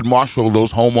 definitely could marshal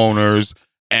those homeowners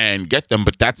and get them,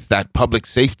 but that's that public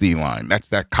safety line. That's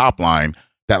that cop line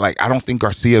that like I don't think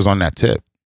Garcia's on that tip.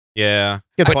 yeah.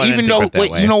 Good But point. I even didn't though, think of it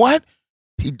that way. you know what?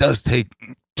 He does take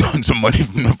tons of money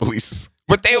from the police.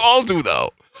 But they all do, though.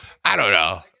 I don't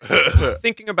know.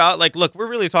 Thinking about like, look, we're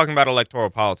really talking about electoral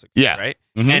politics, Yeah. right?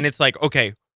 Mhm. And it's like,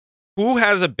 okay, who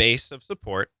has a base of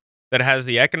support that has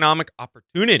the economic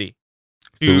opportunity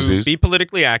to Doozies. be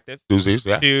politically active, Doozies,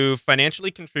 yeah. to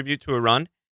financially contribute to a run,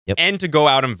 Yep. and to go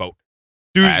out and vote?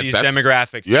 Doozies That's-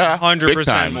 demographics, yeah, 100% big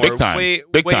time, more, big time, way,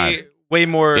 big way, time. way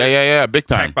more Yeah, big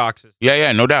time. check boxes.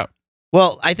 Yeah, no doubt.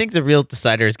 Well, I think the real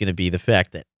decider is going to be the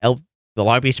fact that the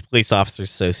Long Beach Police Officers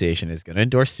Association is going to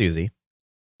endorse Susie.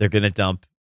 They're going to dump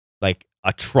like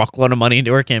a truckload of money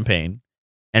into her campaign.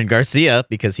 And Garcia,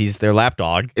 because he's their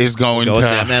lapdog, Is will going go to with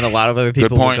them, and a lot of other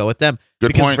people will point. go with them. Good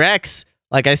because point. Rex,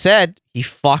 like I said, he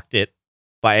fucked it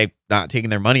by not taking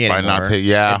their money By anymore not take,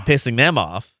 yeah. and pissing them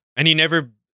off. And he never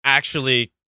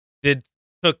actually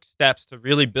took steps to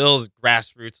really build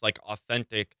grassroots, like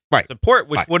authentic Right. support,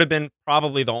 which Right. would have been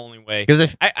probably the only way. Because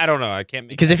if I don't know. I can't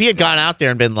make Because if he had gone out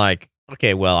there and been like,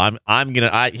 okay, well,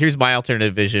 here's my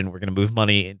alternative vision. We're gonna move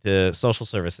money into social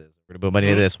services. We're gonna move money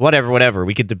into this, whatever.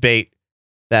 We could debate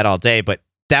that all day, but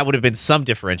that would have been some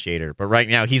differentiator. But right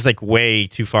now, he's like way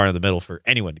too far in the middle for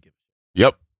anyone to give.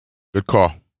 Yep. Good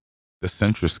call. The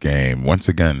centrist game, once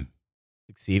again.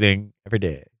 Succeeding every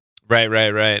day. Right.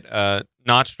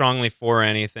 Not strongly for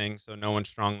anything, so no one's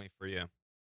strongly for you.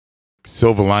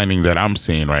 Silver lining that I'm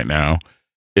seeing right now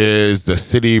is the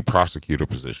city prosecutor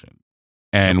position.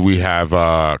 And we have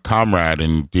a comrade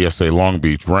in DSA Long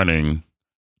Beach running,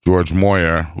 George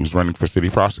Moyer, who's running for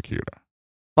city prosecutor.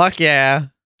 Fuck yeah.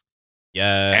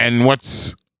 Yeah. And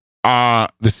what's the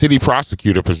city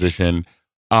prosecutor position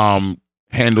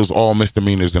handles all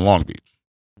misdemeanors in Long Beach.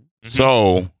 Mm-hmm.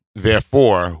 So,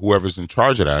 therefore, whoever's in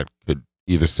charge of that could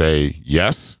either say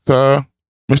yes to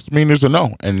misdemeanors or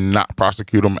no and not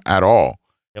prosecute them at all.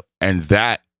 Yep. And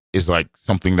that is like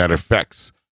something that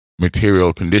affects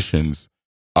material conditions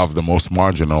of the most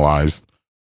marginalized,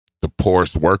 the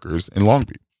poorest workers in Long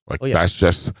Beach. Like, Oh, yeah. that's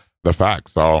just the fact.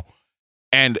 So,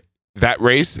 and that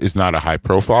race is not a high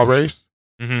profile race.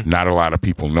 Mhm. Not a lot of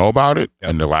people know about it. Yep.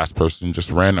 And the last person just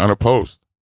ran unopposed.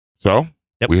 So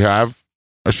Yep. we have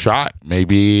a shot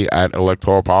maybe at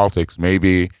electoral politics,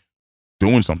 maybe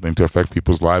doing something to affect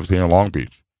people's lives here in Long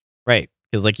Beach. Right.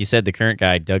 Because like you said, the current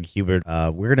guy, Doug Hubert,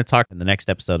 we're going to talk in the next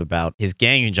episode about his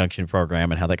gang injunction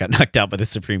program and how that got knocked out by the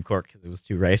Supreme Court because it was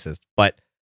too racist. But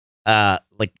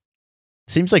like,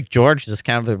 seems like George is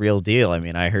kind of the real deal. I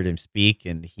mean, I heard him speak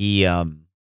and he, I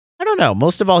don't know.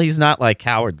 Most of all, he's not like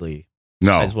cowardly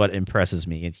No. is what impresses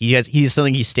me. And he's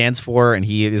something he stands for, and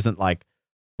he isn't like,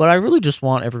 but I really just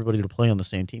want everybody to play on the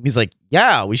same team. He's like,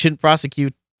 yeah, we shouldn't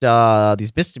prosecute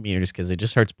these misdemeanors because it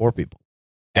just hurts poor people.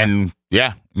 And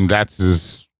yeah, and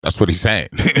that's what he's saying.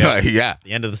 Yeah.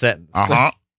 The end of the sentence.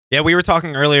 Uh-huh. Yeah, we were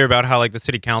talking earlier about how like the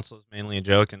city council is mainly a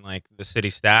joke and like the city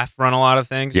staff run a lot of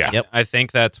things. Yeah. Yep. I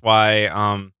think that's why,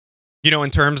 in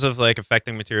terms of like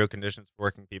affecting material conditions for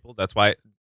working people, that's why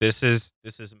this is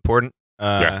important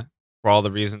for all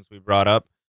the reasons we brought up.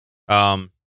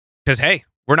 Because hey,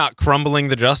 we're not crumbling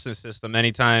the justice system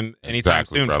anytime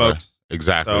Exactly, soon, brother. folks.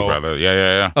 Exactly, So- brother.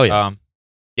 Yeah. Oh yeah.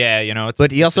 It's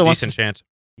But he it's also a wants decent to- chance.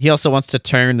 He also wants to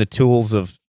turn the tools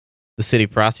of the city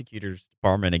prosecutor's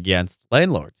department against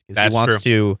landlords because That's he wants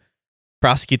to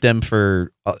prosecute them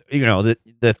for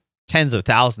the tens of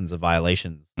thousands of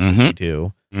violations Mm-hmm. they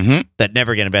do Mm-hmm. that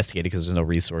never get investigated because there's no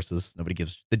resources. Nobody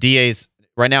gives the DAs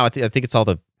right now. I think it's all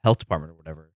the health department or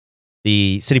whatever.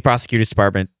 The city prosecutor's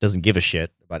department doesn't give a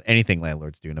shit about anything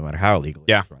landlords do, no matter how illegal it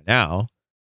Yeah. is right now.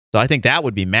 So I think that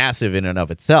would be massive in and of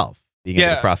itself. being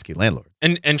able to prosecute landlords.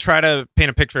 And try to paint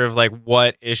a picture of like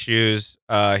what issues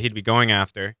he'd be going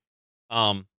after.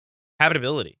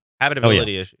 Habitability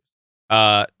issues.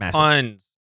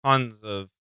 Tons of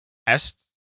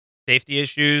pests, safety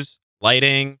issues,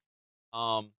 lighting,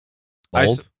 mold.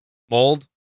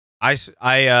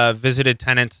 I visited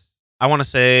tenants, I want to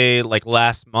say like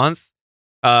last month.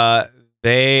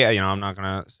 They, I'm not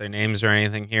gonna say names or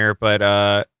anything here,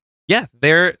 but yeah,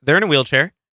 they're in a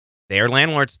wheelchair. Their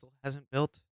landlord still hasn't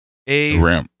built a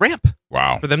ramp.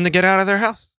 Wow. For them to get out of their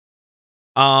house.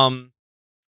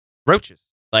 Roaches,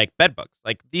 like bed bugs,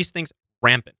 like these things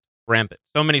rampant.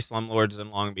 So many slumlords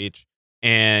in Long Beach.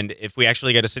 And if we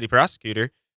actually get a city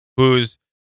prosecutor who's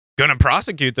gonna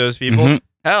prosecute those people,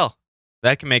 hell,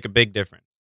 that can make a big difference.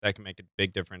 That can make a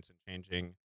big difference in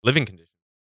changing living conditions.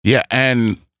 Yeah,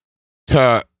 and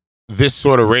to this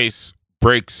sort of race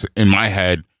breaks in my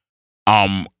head,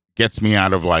 gets me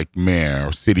out of like mayor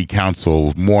or city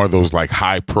council, more of those like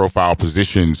high profile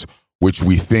positions, which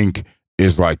we think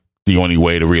is like the only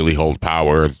way to really hold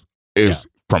power is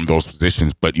from those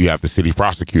positions. But you have the city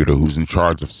prosecutor who's in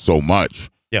charge of so much,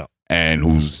 and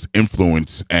whose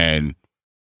influence and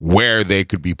where they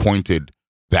could be pointed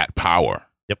that power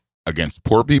against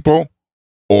poor people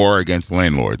or against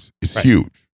landlords is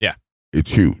huge. Yeah.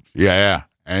 It's huge. Yeah.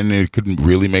 And it could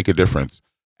really make a difference.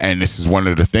 And this is one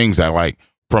of the things I like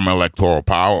from electoral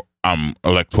power,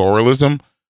 electoralism,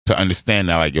 to understand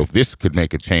that like, this could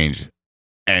make a change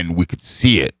and we could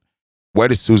see it.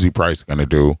 What is Suzie Price going to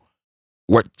do?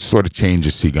 What sort of change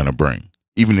is she going to bring?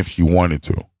 Even if she wanted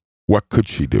to, what could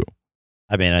she do?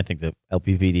 I mean, I think the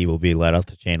LPPD will be let off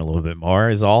the chain a little bit more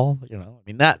is all, I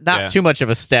mean, not too much of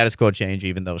a status quo change,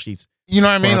 even though she's,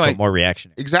 like more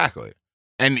reactionary. Exactly.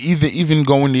 And even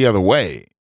going the other way,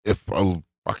 if a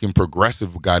fucking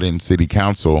progressive got in city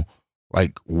council,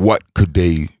 like what could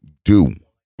they do?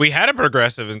 We had a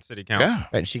progressive in city council. Yeah.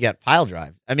 Right, she got pile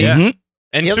drive. I mean,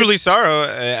 and Sully Sorrow,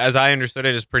 as I understood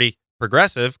it, is pretty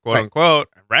progressive, quote unquote.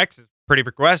 Rex is pretty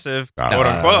progressive, quote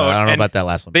unquote. I don't know about that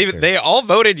last one. They all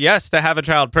voted yes to have a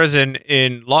child prison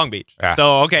in Long Beach. Yeah.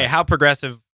 So, okay, how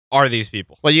progressive are these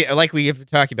people? Well, like we have been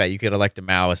talking about, you could elect a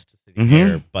Maoist to city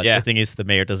mayor, but the thing is the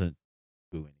mayor doesn't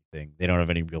do anything. They don't have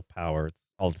any real power.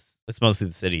 It's mostly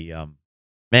the city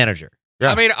manager.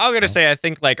 Yeah. I mean, I'm going to say I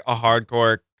think like a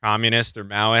hardcore communist or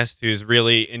Maoist who's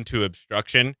really into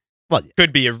obstruction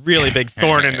could be a really big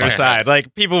thorn in their side.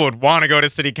 Like people would want to go to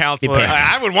city council.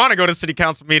 I would want to go to city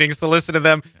council meetings to listen to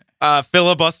them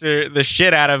filibuster the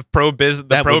shit out of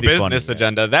pro-business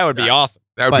agenda. That would be awesome.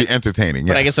 That would be entertaining.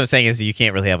 But I guess what I'm saying is you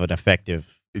can't really have an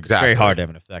effective. Exactly. Very hard to have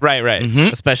an effect. Right.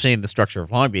 Especially in the structure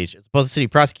of Long Beach, as opposed to city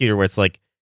prosecutor, where it's like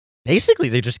basically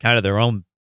they're just kind of their own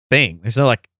thing. There's no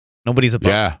like nobody's above.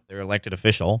 Yeah. They're elected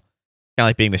official, kind of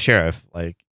like being the sheriff.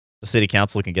 Like the city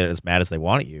council can get as mad as they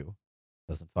want at you.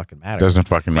 Doesn't fucking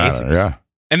matter. Yeah.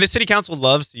 And the city council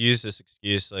loves to use this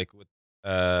excuse, like with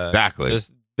exactly.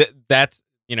 That's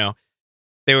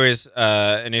there was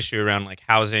an issue around like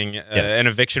housing and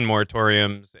eviction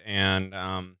moratoriums and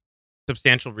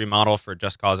substantial remodel for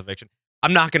just cause eviction.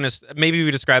 I'm not gonna. Maybe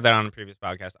we described that on a previous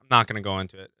podcast. I'm not gonna go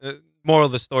into it. Moral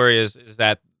of the story is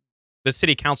that the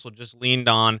city council just leaned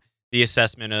on the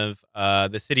assessment of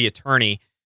the city attorney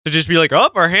to just be like,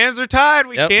 "Oh, our hands are tied.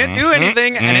 We can't do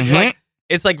anything." And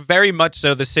it's like very much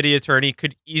so the city attorney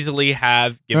could easily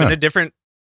have given a different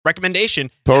recommendation.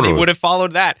 Totally. And they would have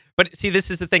followed that. But see, this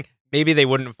is the thing. Maybe they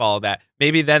wouldn't have followed that.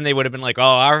 Maybe then they would have been like,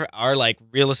 "Oh, our like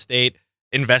real estate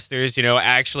investors,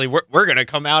 actually we're going to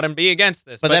come out and be against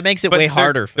this." But that makes it way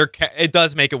harder. It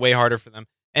does make it way harder for them.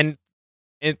 And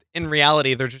in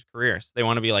reality, they're just careers. They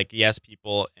want to be like yes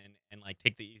people and like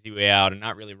take the easy way out and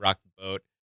not really rock the boat.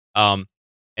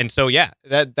 And so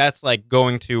that's like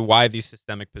going to why these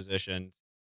systemic positions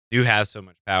do have so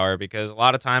much power, because a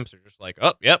lot of times they're just like,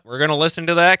 "Oh, yep, we're going to listen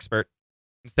to the expert,"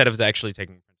 instead of actually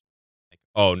taking like,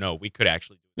 "Oh no, we could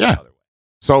actually do it the other way."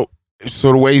 So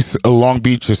the way Long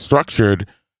Beach is structured,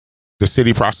 the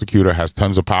city prosecutor has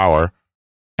tons of power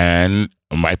and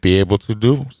might be able to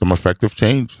do some effective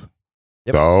change.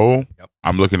 Yep. So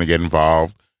I'm looking to get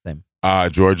involved. Same.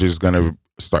 George is going to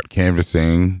start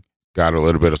canvassing, got a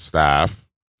little bit of staff.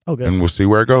 Oh, good. And we'll see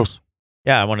where it goes.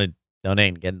 Yeah, I want to donate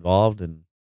and get involved, and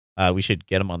we should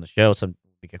get him on the show so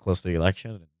we get close to the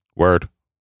election. Word.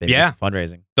 Yeah.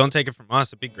 Fundraising. Don't take it from us.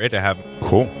 It'd be great to have him.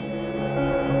 Cool.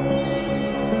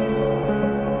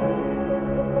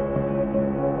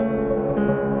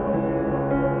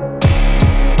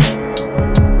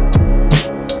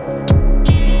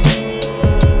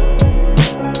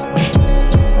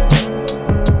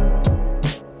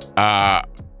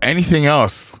 Anything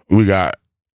else we got?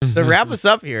 To wrap us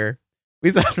up here,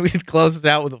 we thought we'd close it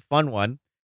out with a fun one.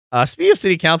 Speaking of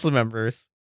city council members,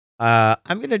 I'm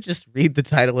going to just read the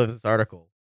title of this article.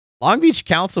 Long Beach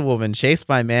councilwoman chased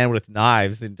by man with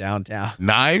knives in downtown.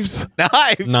 Knives?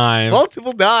 Knives.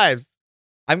 Multiple knives.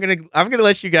 I'm gonna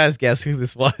let you guys guess who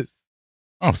this was.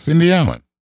 Oh, Cindy Allen.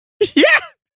 Yeah.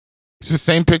 It's the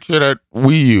same picture that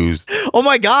we used. Oh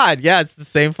my God. Yeah, it's the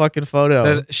same fucking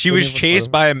photo. She was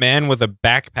chased by a man with a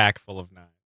backpack full of knives.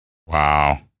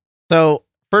 Wow. So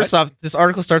first off, this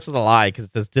article starts with a lie because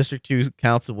it says District 2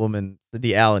 councilwoman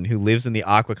Cindy Allen, who lives in the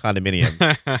Aqua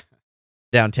condominium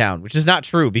downtown, which is not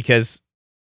true because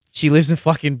she lives in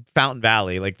fucking Fountain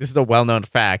Valley. Like, this is a well-known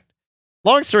fact.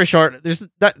 Long story short,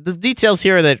 the details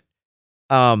here are that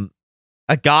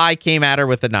a guy came at her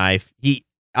with a knife. He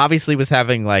obviously was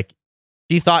having, like,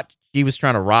 she thought she was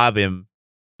trying to rob him,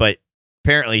 but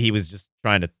apparently he was just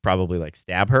trying to probably, like,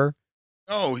 stab her.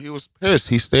 No, he was pissed.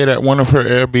 He stayed at one of her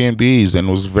Airbnbs and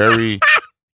was very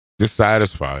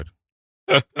dissatisfied.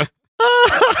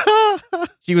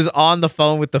 She was on the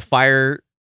phone with the fire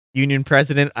union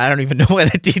president. I don't even know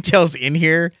what the details in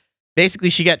here. Basically,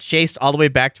 she got chased all the way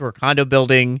back to her condo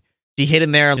building. She hid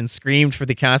in there and screamed for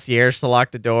the concierge to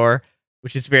lock the door,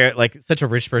 which is very, like, such a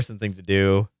rich person thing to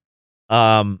do.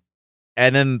 And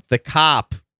then the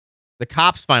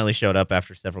cops finally showed up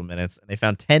after several minutes, and they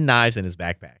found 10 knives in his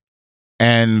backpack.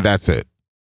 And that's it.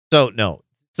 So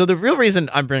the real reason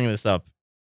I'm bringing this up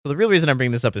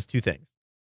is two things.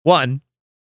 One,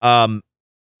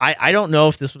 I don't know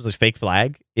if this was a fake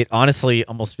flag. It honestly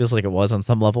almost feels like it was on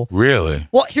some level. Really?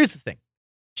 Well, here's the thing.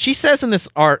 She says in this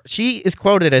art, she is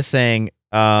quoted as saying,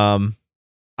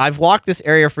 I've walked this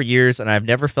area for years and I've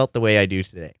never felt the way I do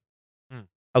today.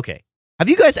 Okay. Have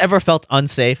you guys ever felt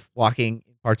unsafe walking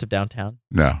in parts of downtown?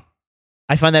 No.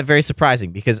 I find that very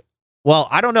surprising because, well,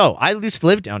 I don't know. I used to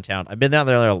live downtown. I've been down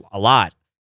there a lot.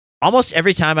 Almost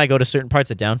every time I go to certain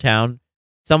parts of downtown,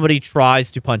 somebody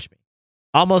tries to punch me.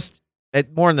 Almost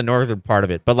more in the northern part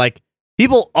of it, but like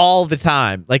people all the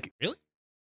time. Like, really?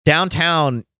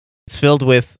 Downtown is filled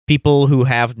with people who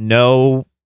have no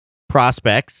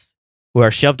prospects, who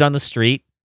are shoved on the street,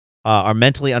 are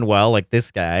mentally unwell, like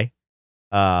this guy.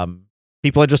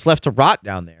 People are just left to rot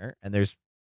down there, and there's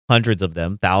hundreds of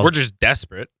them, thousands. We're just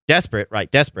desperate. Desperate.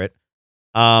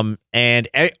 And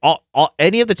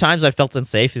any of the times I felt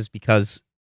unsafe is because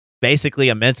basically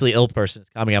a mentally ill person is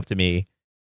coming up to me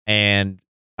and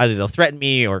either they'll threaten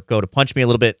me or go to punch me a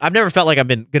little bit. I've never felt like I've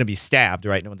been going to be stabbed,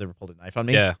 right? No one's ever pulled a knife on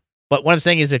me. Yeah. But what I'm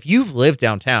saying is if you've lived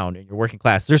downtown and you're working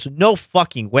class, there's no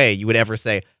fucking way you would ever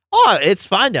say, oh, it's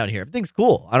fine down here. Everything's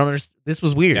cool. I don't understand. This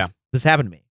was weird. Yeah. This happened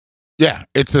to me. Yeah,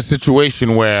 it's a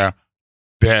situation where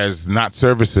there's not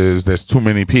services, there's too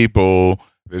many people,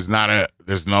 there's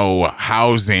no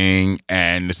housing,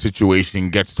 and the situation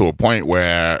gets to a point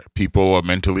where people are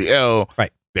mentally ill.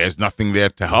 Right. There's nothing there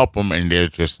to help them, and they're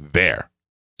just there.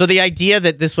 So the idea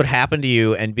that this would happen to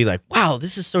you and be like, wow,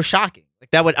 this is so shocking. Like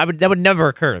that would never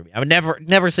occur to me. I would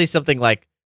never say something like,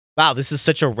 wow, this is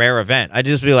such a rare event. I'd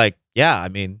just be like, yeah, I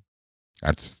mean,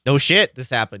 That's no shit, this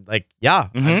happened. Like, yeah,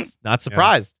 Mhm. I'm not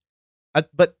surprised.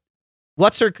 But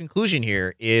what's her conclusion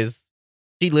here is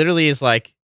she literally is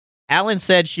like, Allen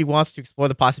said she wants to explore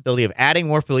the possibility of adding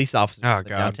more police officers Oh, in the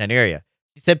God. downtown area.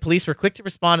 She said police were quick to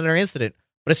respond to their incident,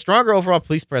 but a stronger overall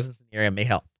police presence in the area may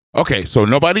help. okay. So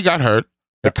nobody got hurt.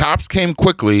 The cops came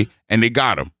quickly, and they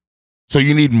got him. So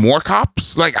you need more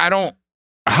cops? Like, I don't.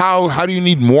 How do you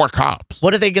need more cops?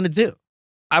 What are they going to do?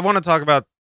 I want to talk about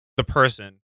the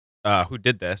person who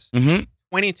did this. Mm-hmm.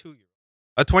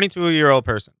 22-year-old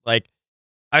person. Like,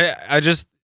 I just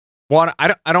want.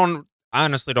 I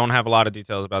honestly don't have a lot of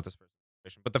details about this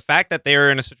situation, but the fact that they are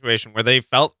in a situation where they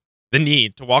felt the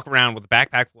need to walk around with a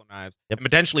backpack full of knives and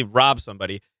potentially rob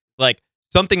somebody, like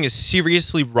something is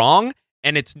seriously wrong,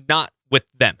 and it's not with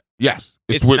them. Yes,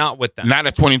 It's not with them. Not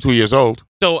at 22 years old.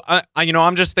 So,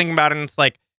 I'm just thinking about it, and it's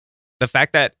like the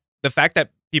fact that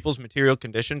people's material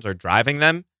conditions are driving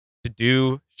them to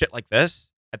do shit like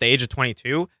this at the age of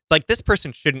 22. It's like this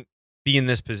person shouldn't be in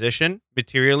this position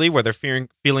materially where they're feeling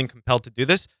compelled to do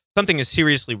this. Something is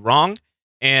seriously wrong,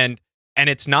 and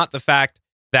it's not the fact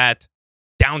that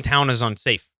downtown is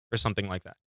unsafe or something like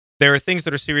that. There are things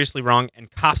that are seriously wrong,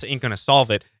 and cops ain't going to solve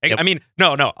it. Yep. I mean,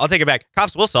 no, I'll take it back.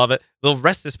 Cops will solve it. They'll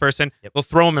arrest this person. Yep. They'll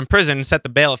throw him in prison and set the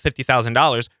bail at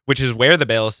 $50,000, which is where the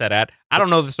bail is set at. I don't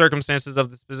know the circumstances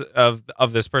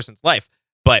of this person's life,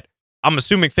 but I'm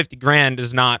assuming $50,000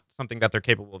 is not something that they're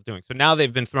capable of doing. So now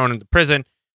they've been thrown into prison.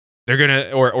 They're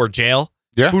gonna or jail.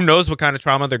 Yeah. Who knows what kind of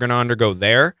trauma they're gonna undergo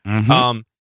there? Mhm.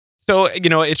 So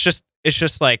it's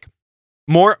just like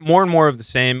more and more of the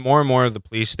same, more and more of the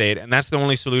police state, and that's the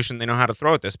only solution they know how to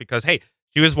throw at this. Because hey,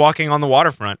 She was walking on the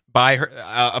waterfront by her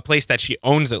a place that she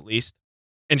owns at least,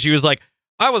 and she was like,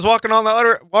 "I was walking on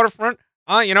the waterfront.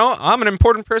 I'm an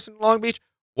important person in Long Beach.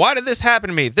 Why did this happen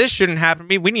to me? This shouldn't happen to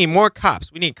me. We need more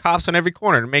cops. We need cops on every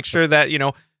corner to make sure that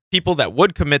people that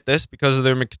would commit this because of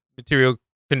their material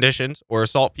conditions or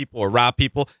assault people or rob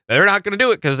people, they're not going to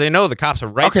do it because they know the cops are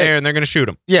right there and they're going to shoot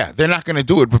them. Yeah, they're not going to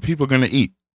do it, but people are going to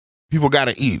eat. People got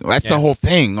to eat. That's the whole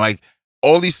thing. Like,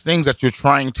 all these things that you're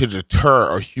trying to deter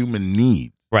are human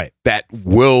needs. Right. That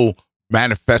will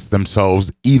manifest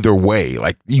themselves either way.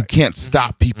 Like, you can't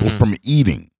stop people from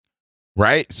eating.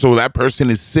 Right? So that person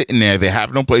is sitting there. They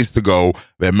have no place to go.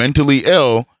 They're mentally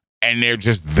ill, and they're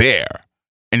just there.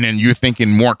 And then you're thinking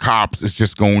more cops is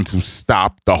just going to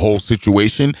stop the whole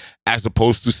situation, as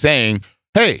opposed to saying,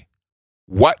 hey,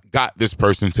 what got this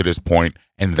person to this point?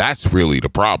 And that's really the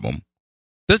problem.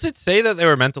 Does it say that they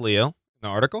were mentally ill in the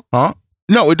article? Huh?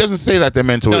 No, it doesn't say that they're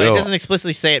mentally ill. It doesn't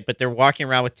explicitly say it, but they're walking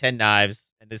around with 10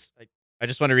 knives. And this, I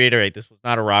just want to reiterate, this was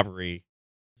not a robbery.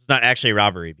 This was not actually a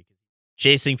robbery because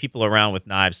chasing people around with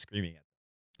knives, screaming at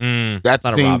them. That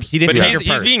not a robbery. seems... He didn't take her He's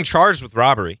purse. being charged with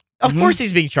robbery. Of course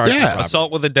he's being charged with robbery.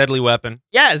 Assault with a deadly weapon.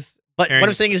 Yes, but Carrying- what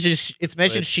I'm saying is just it's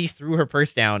mentioned she threw her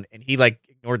purse down and he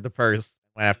ignored the purse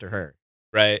and went after her.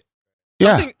 Right.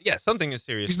 Yeah. Something is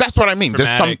serious. That's what I mean.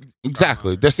 There's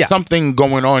Traumatic. something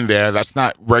going on there that's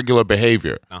not regular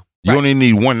behavior. No. You only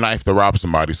need one knife to rob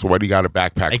somebody, so why do you got a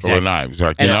backpack full of knives?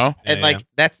 Like, And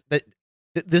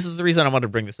this is the reason I wanted to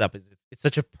bring this up is it's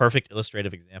such a perfect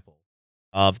illustrative example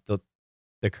of the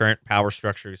current power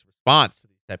structure's response to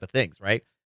these type of things, right?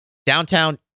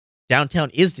 Downtown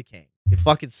is decaying. It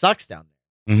fucking sucks down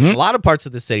there. Mhm. A lot of parts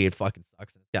of the city it fucking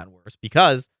sucks and it's gotten worse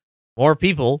because more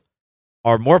people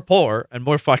are more poor and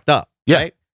more fucked up. Yeah.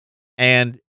 Right?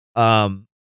 And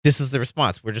this is the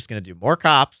response. We're just gonna do more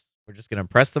cops, we're just gonna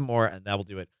impress them more, and that will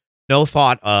do it. No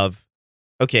thought of,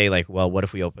 okay, what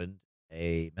if we opened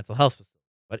a mental health facility?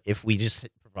 What if we just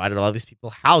provided all these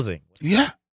people housing?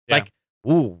 Yeah.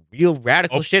 Real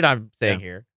radical shit I'm saying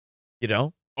here.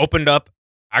 Opened up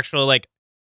actual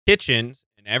kitchens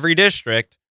in every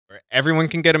district where everyone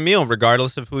can get a meal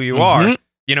regardless of who you are.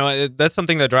 That's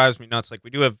something that drives me nuts.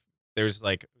 There's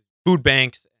food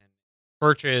banks and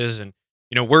churches, and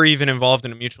we're even involved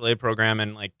in a mutual aid program,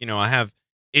 and I have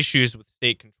issues with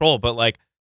state control, but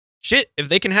shit, if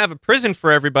they can have a prison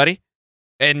for everybody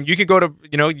and you could go to,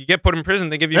 you get put in prison,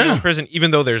 they give you a prison,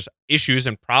 even though there's issues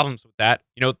and problems with that,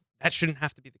 that shouldn't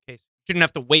have to be the case. You shouldn't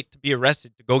have to wait to be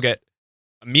arrested to go get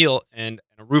a meal and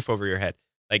a roof over your head.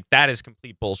 That is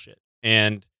complete bullshit.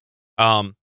 And,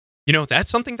 that's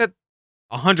something that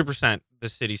 100% the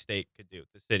city-state could do.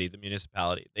 The city, the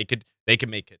municipality, they could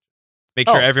make it. Make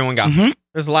sure everyone got food.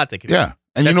 There's a lot they could do. Yeah.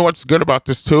 And you know what's good about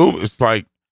this too? It's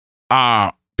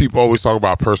people always talk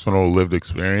about personal lived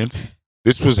experience.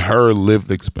 This was her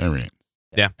lived experience.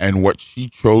 Yeah. And what she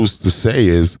chose to say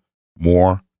is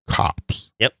more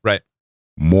cops. Yep. Right.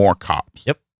 More cops.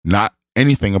 Yep. Not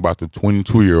anything about the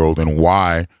 22-year-old and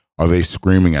why are they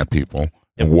screaming at people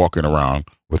and walking around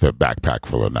with a backpack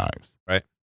full of knives. Right.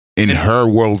 In her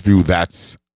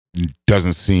worldview,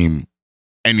 doesn't seem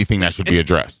anything that should be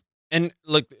addressed. And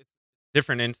look, it's a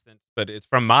different instance, but it's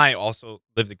from my also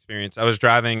lived experience. I was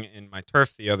driving in my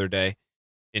Turf the other day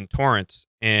in Torrance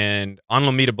and on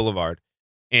Lomita Boulevard,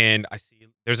 and I see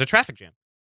there's a traffic jam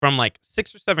from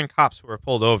 6 or 7 cops who are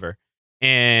pulled over.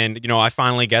 And, I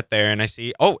finally get there and I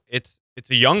see, it's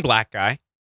a young black guy,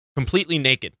 completely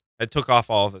naked, that took off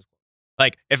all of his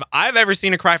clothes. If I've ever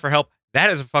seen a cry for help, that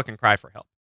is a fucking cry for help.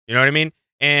 You know what I mean?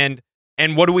 And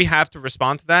what do we have to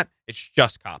respond to that? It's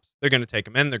just cops. They're going to take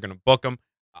him in. They're going to book him.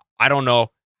 I don't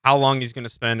know how long he's going to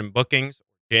spend in bookings or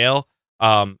jail.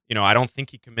 I don't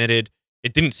think it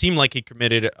didn't seem like he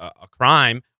committed a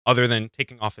crime other than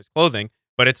taking off his clothing.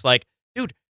 But it's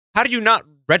dude, how do you not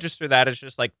register that as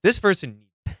just this person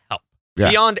needs help? Yeah.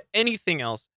 Beyond anything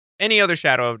else, any other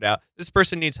shadow of doubt, this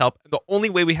person needs help. The only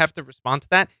way we have to respond to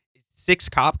that is 6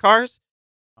 cop cars.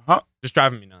 Just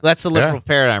driving me nuts. That's the liberal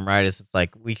paradigm, right? It's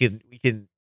we can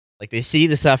they see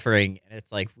the suffering and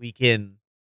it's we can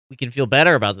feel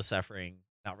better about the suffering,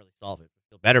 not really solve it, but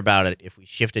feel better about it if we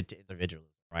shift it to individualism,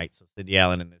 right? So Cindy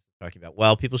Allen in this is talking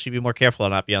about, people should be more careful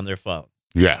and not be on their phones.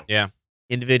 Yeah. Yeah.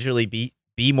 Individually be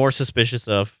more suspicious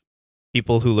of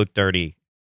people who look dirty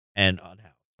and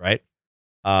unhoused, right?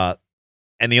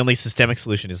 And the only systemic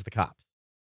solution is the cops.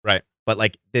 Right.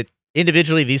 But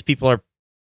individually these people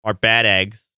are bad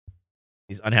eggs.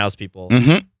 These unhoused people,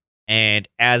 and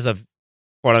as a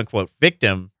quote unquote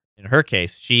victim in her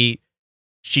case, she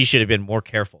should have been more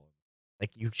careful.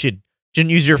 You shouldn't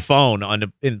use your phone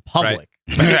in public.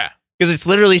 Yeah. because it's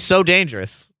literally so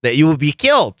dangerous that you will be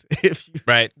killed if you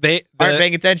Right. They aren't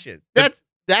paying attention. That's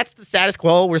the status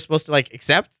quo we're supposed to like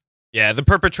accept. Yeah, the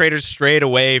perpetrators strayed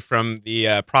away from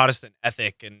the Protestant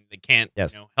ethic, and they can't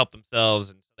help themselves,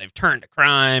 and so they've turned to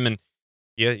crime. And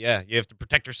you have to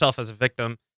protect yourself as a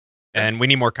victim, and we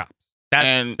need more cops.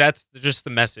 That's just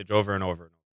the message over and over and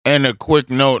over. And a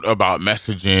quick note about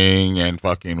messaging and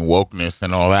fucking wokeness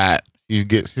and all that.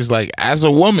 She's like, as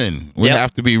a woman, we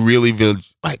have to be really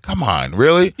like, come on,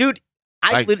 really, dude.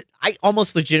 I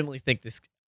almost legitimately think this.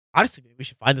 Honestly, maybe we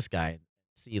should find this guy and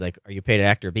see, like, are you a paid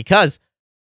actor? Because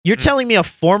you're telling me a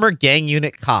former gang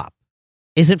unit cop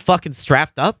isn't fucking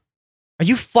strapped up? Are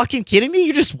you fucking kidding me?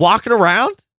 You're just walking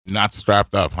around? Not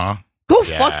strapped up, huh? Go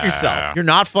fuck yourself. You're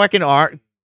not fucking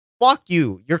fuck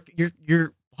you.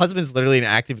 Your husband's literally an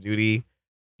active duty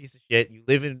piece of shit. You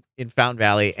live in Fountain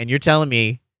Valley, and you're telling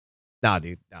me, nah,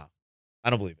 dude, no. I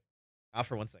don't believe it. Not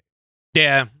for 1 second.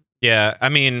 Yeah. I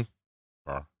mean,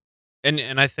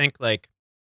 and I think, like,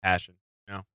 passion,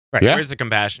 Right. Where's the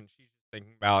compassion? She's just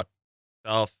thinking about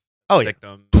herself,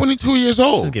 victim. 22 years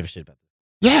old. Doesn't give a shit about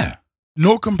this. Yeah.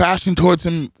 No compassion towards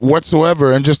him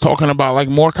whatsoever, and just talking about, like,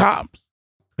 more cops.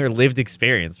 Her lived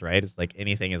experience, right? It's like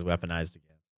anything is weaponized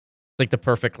again. It's like the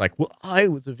perfect, like, well, I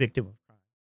was a victim of crime.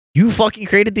 You fucking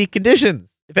created the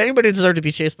conditions. If anybody deserved to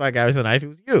be chased by a guy with a knife, it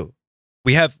was you.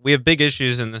 We have big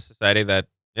issues in this society that,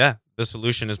 the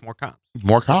solution is more cops.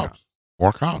 More cops.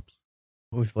 More cops.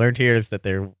 What we've learned here is that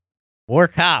there are more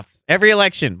cops. Every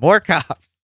election, more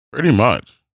cops. Pretty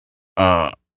much.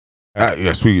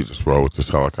 Yes, we could just roll with this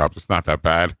helicopter. It's not that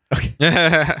bad. Okay.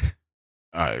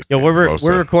 Right, Yo,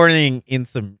 we're recording in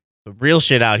some real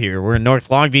shit out here. We're in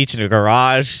North Long Beach in a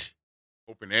garage.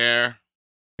 Open air.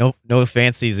 No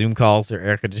fancy Zoom calls or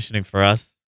air conditioning for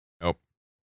us. Nope.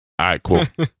 All right, cool.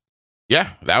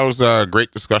 Yeah, that was a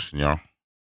great discussion, y'all.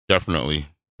 Definitely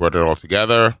brought it all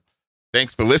together.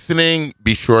 Thanks for listening.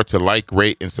 Be sure to like,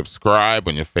 rate, and subscribe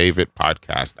on your favorite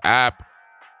podcast app.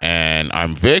 And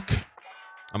I'm Vic.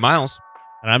 I'm Miles.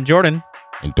 And I'm Jordan.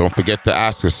 And don't forget to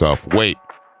ask yourself, wait,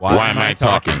 why am I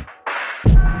talking?